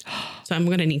it. So I'm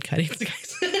going to need cuttings,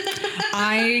 guys.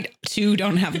 I too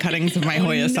don't have cuttings of my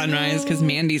Hoya sunrise because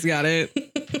Mandy's got it.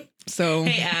 So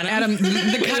Hey, Adam.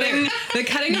 the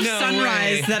cutting of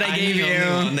sunrise that I gave you.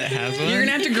 That has one. You're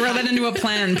gonna have to grow that into a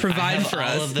plant and provide for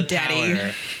us,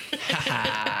 Daddy.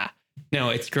 Power. No,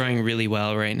 it's growing really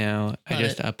well right now. I Love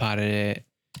just potted it.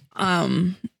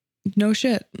 No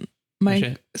shit. My No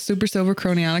shit. super silver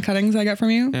croniana cuttings I got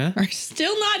from you Yeah? are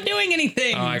still not doing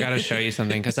anything. Oh, I gotta show you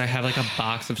something because I have like a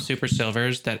box of super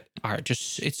silvers that are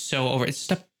just—it's so over. It's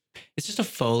just a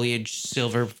foliage,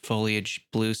 silver foliage,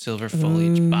 blue silver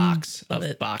foliage box Love of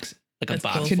it. box, like That's a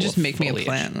box. cool. You could full just of make me a foliage.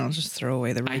 plant and I'll just throw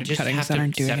away the I root just cuttings have that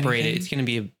aren't to doing separate anything. it. It's going to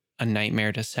be a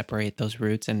nightmare to separate those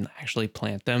roots and actually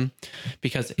plant them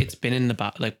because it's been in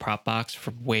the like prop box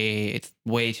for way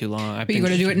too long. But you got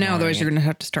to do it now, otherwise you're going to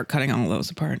have to start cutting all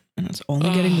those apart, and it's only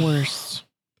getting worse.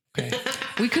 Okay.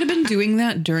 We could have been doing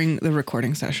that during the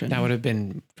recording session. That would have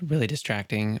been really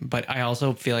distracting. But I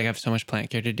also feel like I have so much plant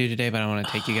care to do today, but I want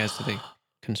to take you guys to the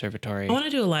conservatory. I want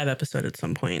to do a live episode at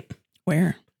some point.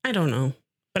 Where? I don't know.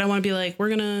 But I want to be like, we're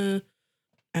going to,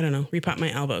 I don't know, repot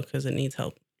my elbow because it needs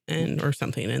help or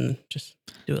something and just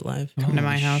do it live. Come to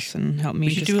my house and help me.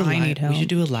 We should Just, do a I live, need help. we should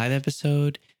do a live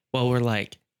episode while we're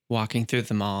like walking through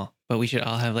the mall, but we should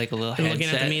all have like a little And looking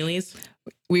headset. at the mealies.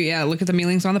 We look at the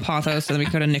mealings on the Pothos, and then we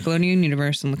go to Nickelodeon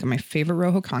Universe and look at my favorite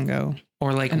Rojo Congo.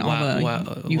 Or like And all the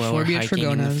while we're euphorbia hiking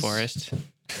in the trigonas. forest.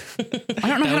 I don't know That how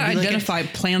would to be like identify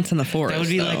plants in the forest. That would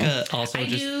be though. like a also I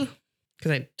just do.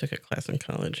 Because I took a class in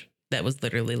college. That was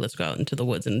literally, let's go out into the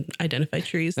woods and identify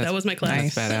trees. That was my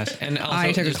class. that's badass. And also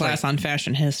I took a just, class like, on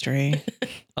fashion history.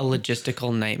 a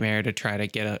logistical nightmare to try to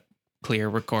get a clear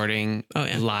recording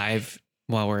live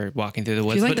while we're walking through the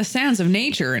woods. You like the sounds of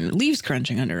nature and leaves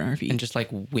crunching under our feet. and just like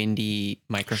windy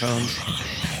microphones.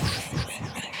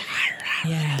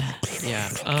 Yeah. Yeah.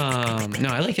 No,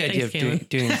 I like the idea of Thanks,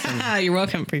 doing some You're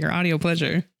welcome for your audio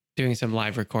pleasure. doing some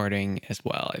live recording as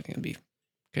well. I think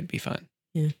could be fun.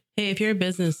 Yeah. Hey, if you're a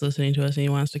business listening to us and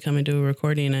you want us to come and do a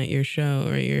recording at your show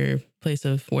or your place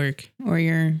of work, Or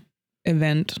your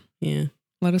event, yeah.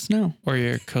 let us know. Or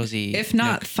your cozy. If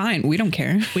not, nook. fine. We don't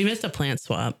care. We missed a plant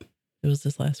swap. It was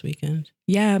this last weekend.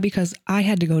 Yeah, because I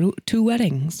had to go to 2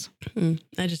 weddings.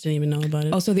 I just didn't even know about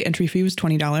it. Also, the entry fee was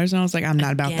 $20. And I was like, I'm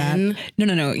not about Again? that.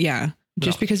 No. Yeah.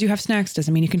 Just because you have snacks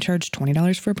doesn't mean you can charge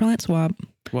 $20 for a plant swap.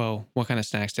 Whoa, what kind of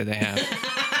snacks did they have?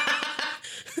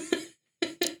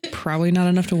 Probably not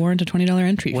enough to warrant a $20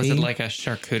 entry Was fee. it like a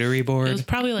charcuterie board? It was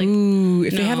probably like, Ooh,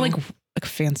 if they have No. like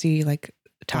fancy like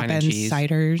top Wine and end cheese.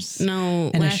 ciders no.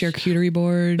 and a charcuterie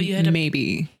board, But you had to-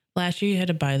 maybe. Last year you had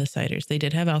to buy the ciders. They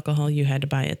did have alcohol. You had to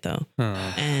buy it though.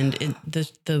 Huh. And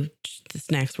the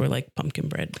snacks were like pumpkin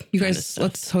bread. You kinda guys, stuff.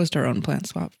 let's host our own plant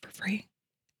swap for free.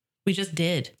 We just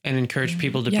did. And encourage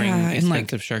people to Yeah, bring and, like,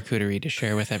 expensive charcuterie to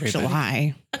share with everybody.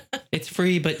 July. It's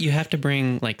free, but you have to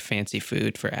bring like fancy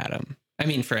food for Adam. I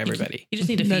mean, for everybody. You just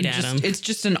need to feed Adam. It's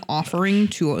just an offering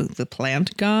to the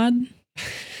plant god.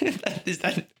 Is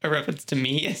that a reference to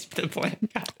me as the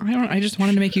plant guy? I just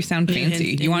wanted to make you sound Yeah,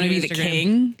 fancy. and You want to be the Instagram.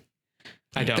 king?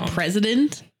 I don't. The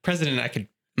president? President, I could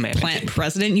manage. Plant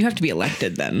president? You have to be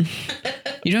elected then.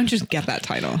 You don't just get that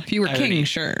title. If you were king,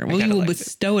 sure. Well, we will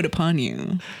bestow it upon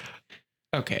you.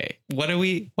 Okay.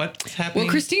 What's happening?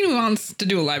 Well, Christine wants to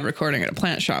do a live recording at a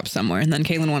plant shop somewhere, and then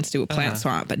Caitlin wants to do a plant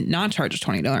swap, but not charge a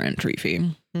 $20 entry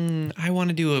fee. I want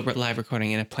to do a live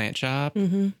recording in a plant shop.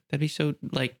 Mm-hmm. That'd be so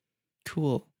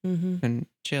cool and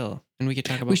chill. And we could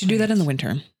talk about We should do that in the winter.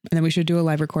 And then we should do a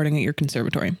live recording at your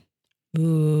conservatory.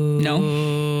 Ooh.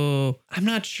 No? I'm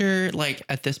not sure,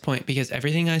 at this point, because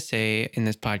everything I say in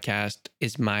this podcast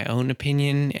is my own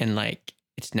opinion, and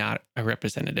it's not a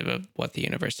representative of what the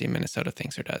University of Minnesota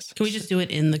thinks or does. Can we just do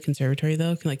it in the conservatory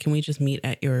though? Can we just meet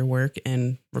at your work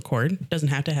and record? Doesn't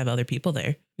have to have other people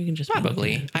there. We can just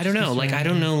probably. I don't know. I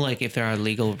don't know if there are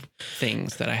legal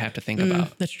things that I have to think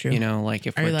about. That's true.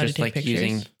 If we're just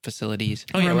using facilities.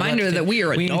 A reminder that we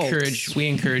are adults. We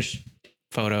encourage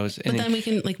photos. But then we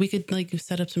could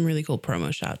set up some really cool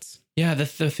promo shots. Yeah, the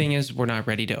thing is, we're not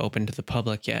ready to open to the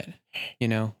public yet.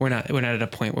 We're not at a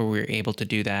point where we're able to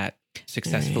do that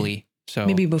successfully. So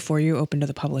maybe before you open to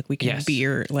the public, we can be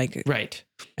your right.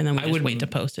 And then I would wait to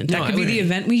post it. That could be the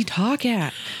event we talk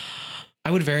at.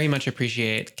 I would very much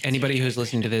appreciate anybody who's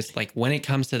listening to this. When it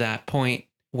comes to that point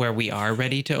where we are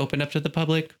ready to open up to the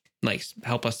public,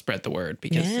 help us spread the word,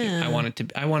 because I want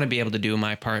to be able to do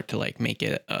my part to make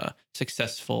it a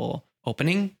successful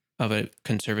opening of a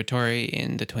conservatory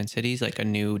in the Twin Cities, a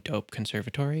new dope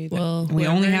conservatory. Well, we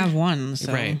only have one,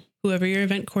 so. Right. Whoever your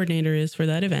event coordinator is for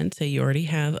that event, say you already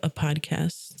have a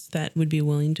podcast that would be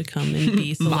willing to come and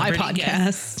be my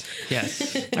podcast.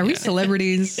 Yes. Are we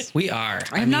celebrities? We are.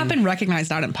 I have not been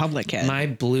recognized out in public yet. My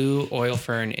blue oil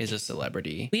fern is a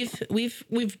celebrity.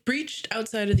 We've breached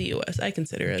outside of the U.S. I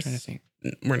consider us.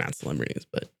 We're not celebrities,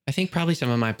 but I think probably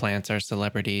some of my plants are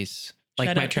celebrities.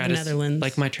 Shout out to the Netherlands.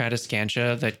 Like my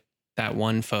Tradescantia, that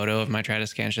one photo of my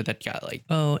Tradescantia that got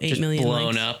 8 million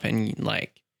blown likes. up and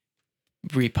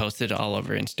reposted all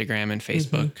over Instagram and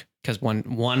Facebook, because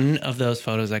one of those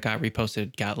photos that got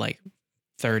reposted got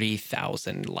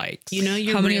 30,000 likes.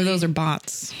 How many of those are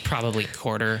bots? Probably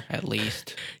quarter at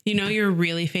least. You're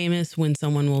really famous when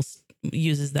someone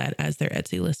uses that as their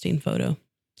Etsy listing photo.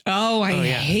 Oh, I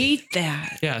hate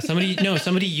that. Yeah, somebody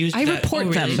used I that.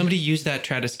 report them. Somebody used that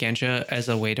Tradescantia as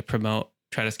a way to promote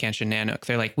Tradescantia Nanook.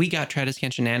 They're like, we got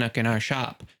Tradescantia Nanook in our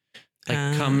shop.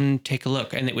 Come take a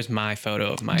look. And it was my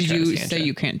photo of my Tradescantia. Did you say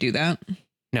you can't do that?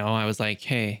 No, I was like,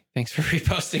 hey, thanks for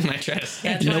reposting my Tradescantia.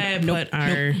 That's why I put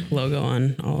our logo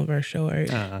on all of our show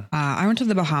art. I went to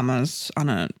the Bahamas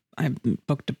I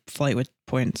booked a flight with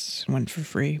points, went for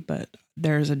free, but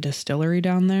there's a distillery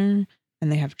down there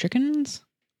and they have chickens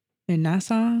in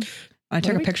Nassau. I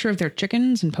took a picture of their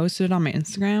chickens and posted it on my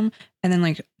Instagram. And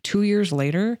then 2 years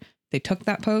later, they took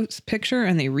that picture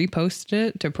and they reposted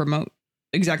it to promote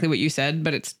exactly what you said,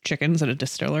 but it's chickens at a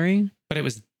distillery. But it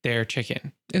was their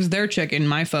chicken. It was their chicken,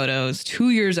 my photos.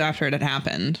 2 years after it had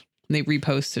happened, they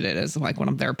reposted it as one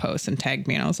of their posts and tagged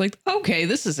me. And I was like, okay,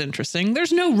 this is interesting.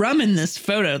 There's no rum in this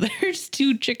photo. There's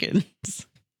 2 chickens.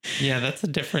 Yeah, that's a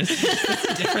different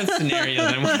scenario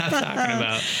than what I'm talking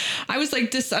about. I was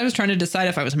I was trying to decide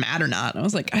if I was mad or not. I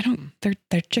was like,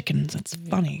 they're chickens. It's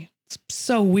funny. It's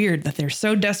so weird that they're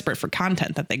so desperate for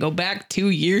content that they go back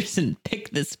 2 years and pick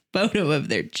this photo of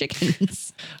their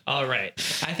chickens. All right.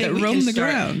 I think that roam the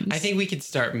grounds. I think we could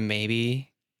start maybe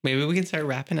we can start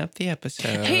wrapping up the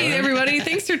episode. Hey, everybody.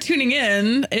 Thanks for tuning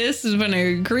in. This has been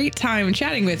a great time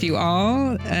chatting with you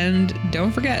all. And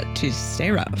don't forget to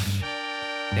stay rough.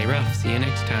 Stay rough. See you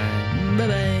next time.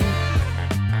 Bye-bye.